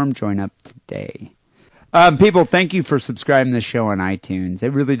on forum, join up today. People, thank you for subscribing to the show on iTunes. It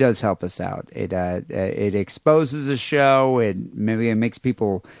really does help us out. It exposes the show. It makes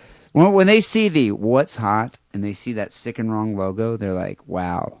people, when they see the What's Hot and they see that Sick and Wrong logo, they're like,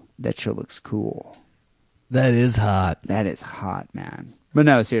 wow, that show looks cool. That is hot. That is hot, man. But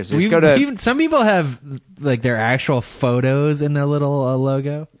no, seriously, just go to... Even some people have like their actual photos in their little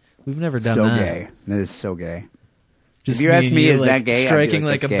logo. We've never done that. So gay. That is so gay. Just if you ask me, is that gay? Striking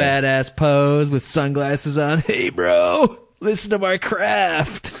like a badass pose with sunglasses on. Hey, bro, listen to my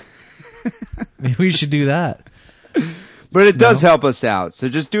craft. Maybe we should do that. But it does help us out. So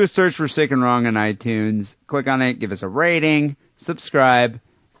just do a search for Sick and Wrong on iTunes. Click on it. Give us a rating. Subscribe.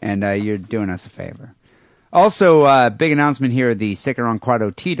 And you're doing us a favor. Also, big announcement here at the Sick and Wrong Quad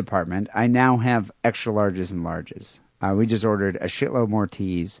OT department. I now have extra larges and larges. We just ordered a shitload more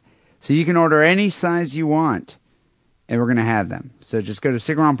tees. So you can order any size you want. And we're going to have them. So just go to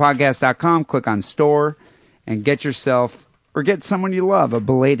sickandwrongpodcast.com, click on store, and get yourself, or get someone you love, a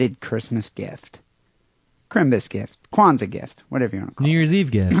belated Christmas gift. Crimbus gift. Kwanzaa gift. Whatever you want to call it. New Year's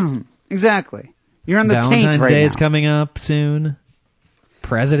Eve gift. Exactly. You're on the taint right now. Valentine's Day is coming up soon.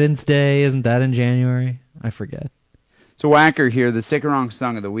 President's Day, isn't that in January? I forget. So Whacker here, the Sick and Wrong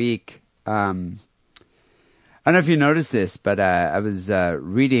Song of the Week. I don't know if you noticed this, but I was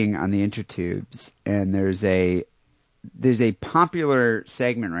reading on the intertubes, and there's a popular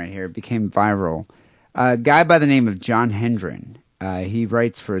segment right here. It became viral. A guy by the name of John Hendren. He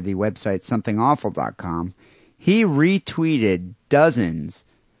writes for the website somethingawful.com. He retweeted dozens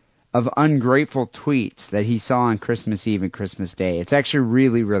of ungrateful tweets that he saw on Christmas Eve and Christmas Day. It's actually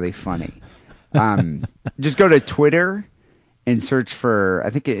really, really funny. Just go to Twitter and search for, I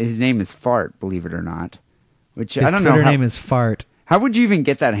think his name is Fart, believe it or not. Which his I don't know. His Twitter name is Fart. How would you even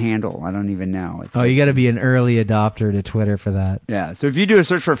get that handle? I don't even know. It's you got to be an early adopter to Twitter for that. Yeah, so if you do a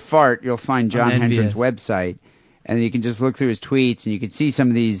search for Fart, you'll find John Hendren's website, and you can just look through his tweets, and you can see some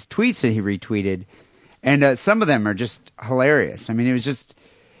of these tweets that he retweeted, and some of them are just hilarious. I mean, it was just,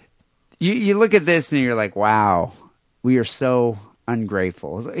 you look at this, and you're like, wow, we are so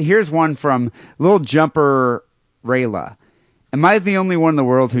ungrateful. Here's one from Lil Jumper Rayla. Am I the only one in the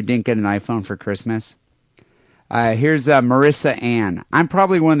world who didn't get an iPhone for Christmas? Here's Marissa Ann. I'm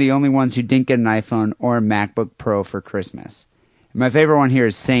probably one of the only ones who didn't get an iPhone or a MacBook Pro for Christmas. My favorite one here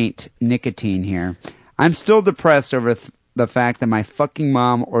is Saint Nicotine here. I'm still depressed over the fact that my fucking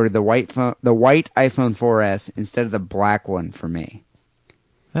mom ordered the white iPhone 4S instead of the black one for me.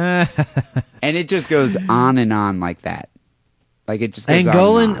 And it just goes on and on like that. Like it just goes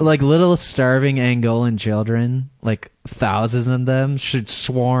Angolan, on and on. like little starving Angolan children, like thousands of them, should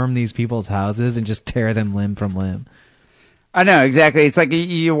swarm these people's houses and just tear them limb from limb. I know, exactly. It's like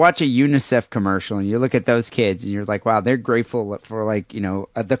you watch a UNICEF commercial and you look at those kids and you're like, wow, they're grateful for like,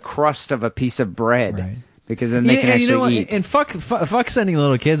 the crust of a piece of bread. Right. Because then they can actually eat. And fuck sending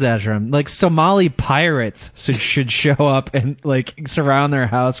little kids after them. Like Somali pirates should show up and like surround their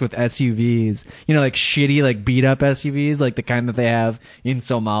house with SUVs. Like shitty, like beat up SUVs, like the kind that they have in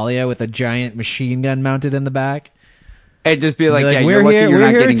Somalia with a giant machine gun mounted in the back. And just be like, yeah, we're here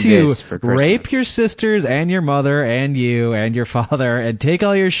to for Christmas. Rape your sisters and your mother and you and your father and take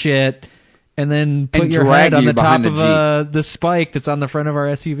all your shit. And then put your head on the top of the spike that's on the front of our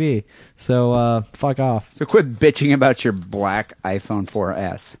SUV. So fuck off. So quit bitching about your black iPhone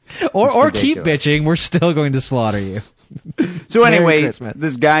 4S. Or keep bitching. We're still going to slaughter you. So anyway,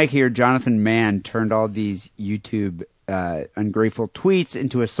 this guy here, Jonathan Mann, turned all these YouTube ungrateful tweets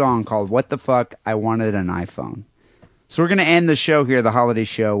into a song called What the Fuck, I Wanted an iPhone. So we're going to end the show here, the holiday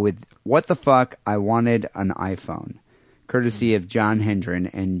show, with What the Fuck, I Wanted an iPhone. Courtesy of John Hendren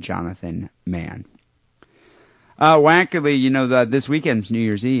and Jonathan Mann. Wackerly, this weekend's New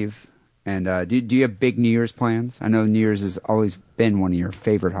Year's Eve. And do you have big New Year's plans? I know New Year's has always been one of your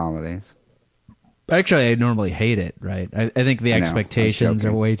favorite holidays. Actually, I normally hate it, right? I think the expectations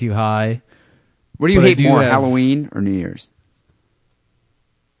are way too high. What do you hate more, Halloween or New Year's?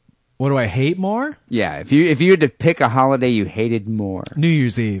 What do I hate more? Yeah, if you had to pick a holiday you hated more. New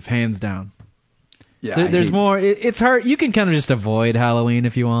Year's Eve, hands down. Yeah, there's more. It's hard. You can kind of just avoid Halloween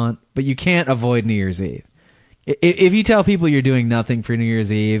if you want, but you can't avoid New Year's Eve. If you tell people you're doing nothing for New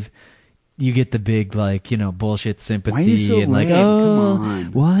Year's Eve, you get the big bullshit sympathy. Why are you so and like, lame? oh, come on.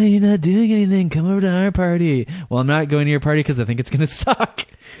 Why are you not doing anything? Come over to our party. Well, I'm not going to your party because I think it's gonna suck.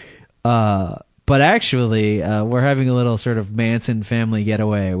 But actually, we're having a little sort of Manson family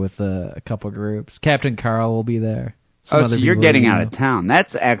getaway with a couple groups. Captain Carl will be there. So you're getting out of town.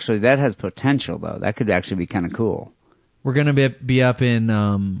 That has potential, though. That could actually be kind of cool. We're going to be up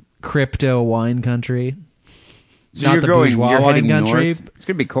in crypto wine country. So not you're the going, bourgeois you're wine heading country. north? It's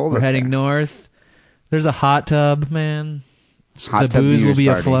going to be cold. We're heading north. There's a hot tub, man. Hot the tub booze will be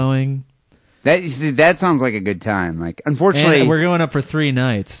party. a-flowing. That sounds like a good time. Like, unfortunately, and we're going up for 3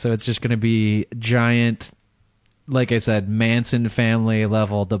 nights, so it's just going to be giant, like I said, Manson family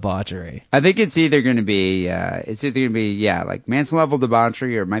level debauchery. I think it's either going to be like Manson level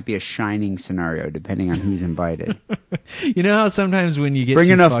debauchery, or it might be a Shining scenario, depending on who's invited. You know how sometimes when you get Bring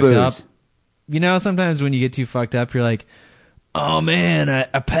too enough fucked booze. up, you know how sometimes when you get too fucked up, you're like, oh man,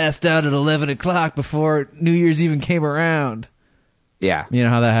 I passed out at 11 o'clock before New Year's even came around. Yeah. You know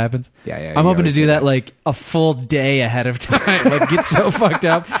how that happens? Yeah. I'm hoping to do that like a full day ahead of time. Like get so fucked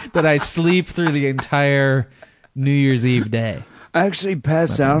up that I sleep through the entire New Year's Eve day. I actually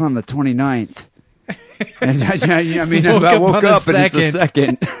passed out on the 29th. And Woke I woke up on and it's the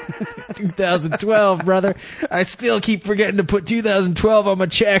second. 2012, brother. I still keep forgetting to put 2012 on my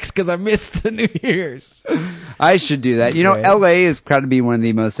checks because I missed the New Year's. I should do that. You know, LA is got to be one of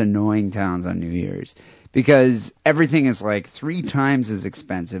the most annoying towns on New Year's. Because everything is like 3 times as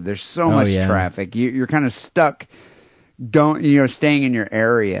expensive. There's so much traffic. You're kind of stuck, staying in your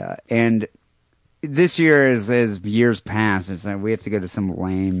area. And this year, as years pass, it's like we have to go to some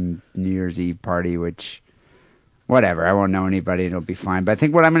lame New Year's Eve party, which, whatever. I won't know anybody. It'll be fine. But I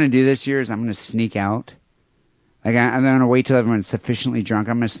think what I'm going to do this year is I'm going to sneak out. Like I'm going to wait till everyone's sufficiently drunk.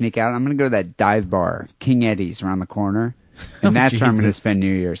 I'm going to sneak out. I'm going to go to that dive bar, King Eddie's, around the corner. And that's where I'm going to spend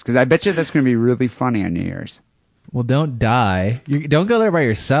New Year's. Because I bet you that's going to be really funny on New Year's. Well, don't die. Don't go there by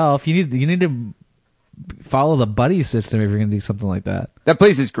yourself. You need to follow the buddy system if you're going to do something like that. That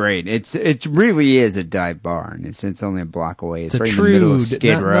place is great. It really is a dive bar. And it's only a block away. It's right true, in the middle of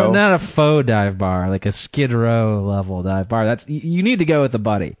Skid Row. Not a faux dive bar, like a Skid Row level dive bar. You need to go with a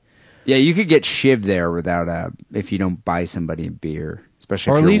buddy. Yeah, you could get shivved there if you don't buy somebody a beer.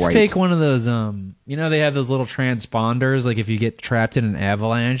 Especially or if at you're least white. take one of those, they have those little transponders, like if you get trapped in an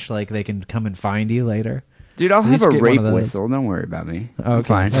avalanche, like they can come and find you later. Dude, I'll have a rape whistle. Don't worry about me. Okay, I'm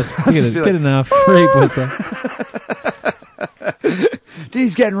fine. That's good enough. Rape whistle. Dude,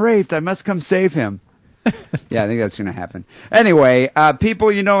 he's getting raped. I must come save him. Yeah, I think that's going to happen. Anyway,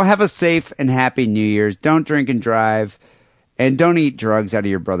 people, have a safe and happy New Year's. Don't drink and drive. And don't eat drugs out of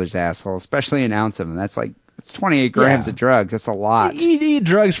your brother's asshole, especially an ounce of them. That's like... It's 28 grams of drugs. That's a lot. Eat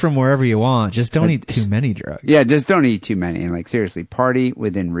drugs from wherever you want. Just don't eat too many drugs. Yeah, just don't eat too many. And seriously, party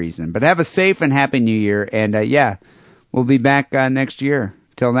within reason. But have a safe and happy New Year. And we'll be back next year.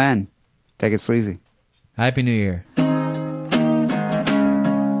 Till then, take it sleazy. Happy New Year.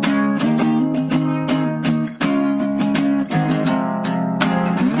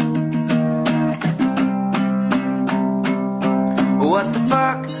 What the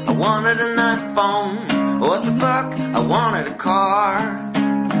fuck? I wanted an iPhone. What the fuck? I wanted a car.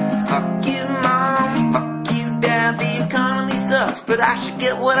 Fuck you, Mom. Fuck you, Dad. The economy sucks, but I should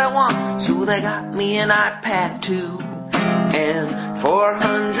get what I want. So they got me an iPad 2 and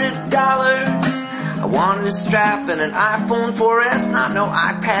 $400. I wanted a strap and an iPhone 4S, not no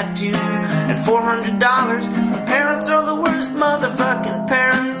iPad 2 and $400. My parents are the worst motherfucking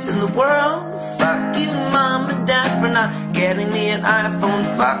parents in the world. Fuck you, Mom and Dad, for not getting me an iPhone.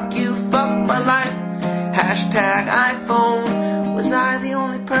 Fuck you, fuck my life. Hashtag iPhone. Was I the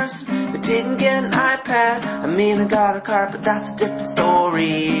only person that didn't get an iPad? I mean, I got a car, but that's a different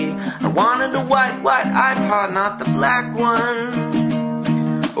story. I wanted a white iPod, not the black one.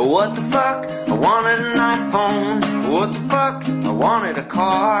 What the fuck? I wanted an iPhone. What the fuck? I wanted a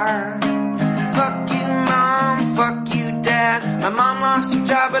car. Fuck you, Mom. Fuck you, Dad. My mom lost her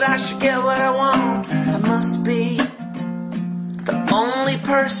job, but I should get what I want. I must be the only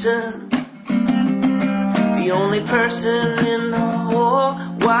person in the whole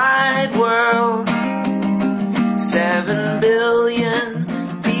wide world. 7 billion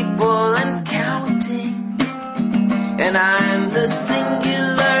people and counting. And I'm the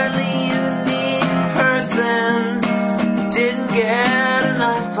singularly unique person. Didn't get an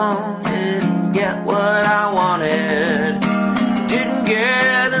iPhone, didn't get what I wanted. Didn't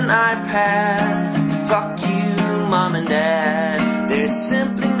get an iPad. Fuck you, Mom and Dad. There's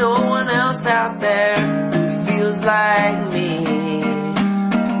simply no one else out there who feels like me.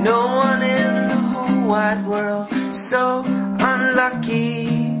 No one in the whole wide world. So unlucky,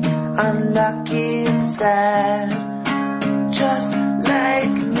 unlucky and sad. Just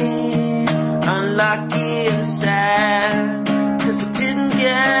like me, unlucky and sad. 'Cause I didn't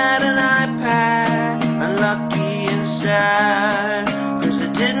get an iPad. sad, 'cause I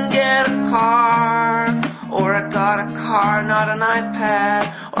didn't get a car. Or I got a car, not an iPad.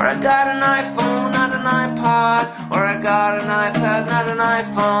 Or I got an iPhone, not an iPod. Or I got an iPad, not an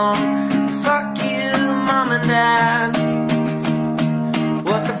iPhone. Fuck you, Mom and Dad.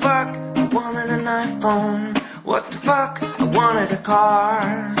 What the fuck? I wanted an iPhone. What the fuck? I wanted a car.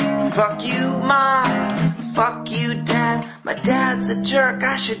 Fuck you, Mom. Fuck you, Dad. My dad's a jerk.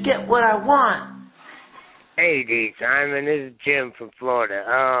 I should get what I want. Hey, D. Simon. This is Jim from Florida.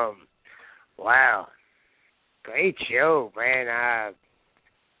 Wow. Great show, man. I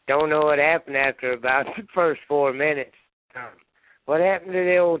don't know what happened after about the first 4 minutes. What happened to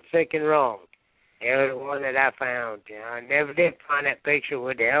the old Sick and Wrong? You know, the one that I found. You know, I never did find that picture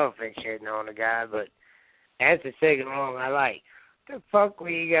with the elephant shitting on the guy, but that's the Sick and Wrong I like. What the fuck were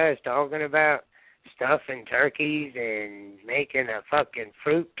you guys talking about? Stuffing turkeys and making a fucking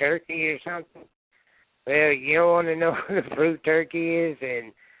fruit turkey or something? Well, you don't want to know what a fruit turkey is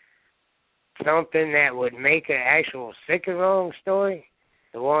and something that would make an actual Sick and Wrong story?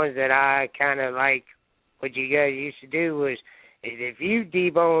 The ones that I kind of like, what you guys used to do was, is if you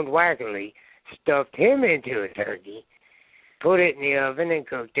deboned Wackerly, stuffed him into a turkey, put it in the oven and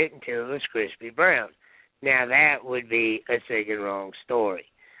cooked it until it was crispy brown. Now that would be a Sick and Wrong story.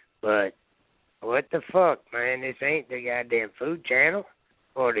 But what the fuck, man? This ain't the goddamn Food Channel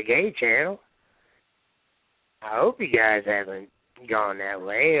or the Gay Channel. I hope you guys haven't gone that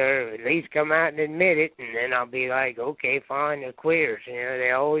way, or at least come out and admit it, and then I'll be like, okay, fine, they're queers. You know, they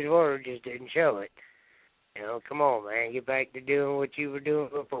always were, just didn't show it. You know, come on, man, get back to doing what you were doing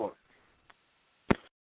before.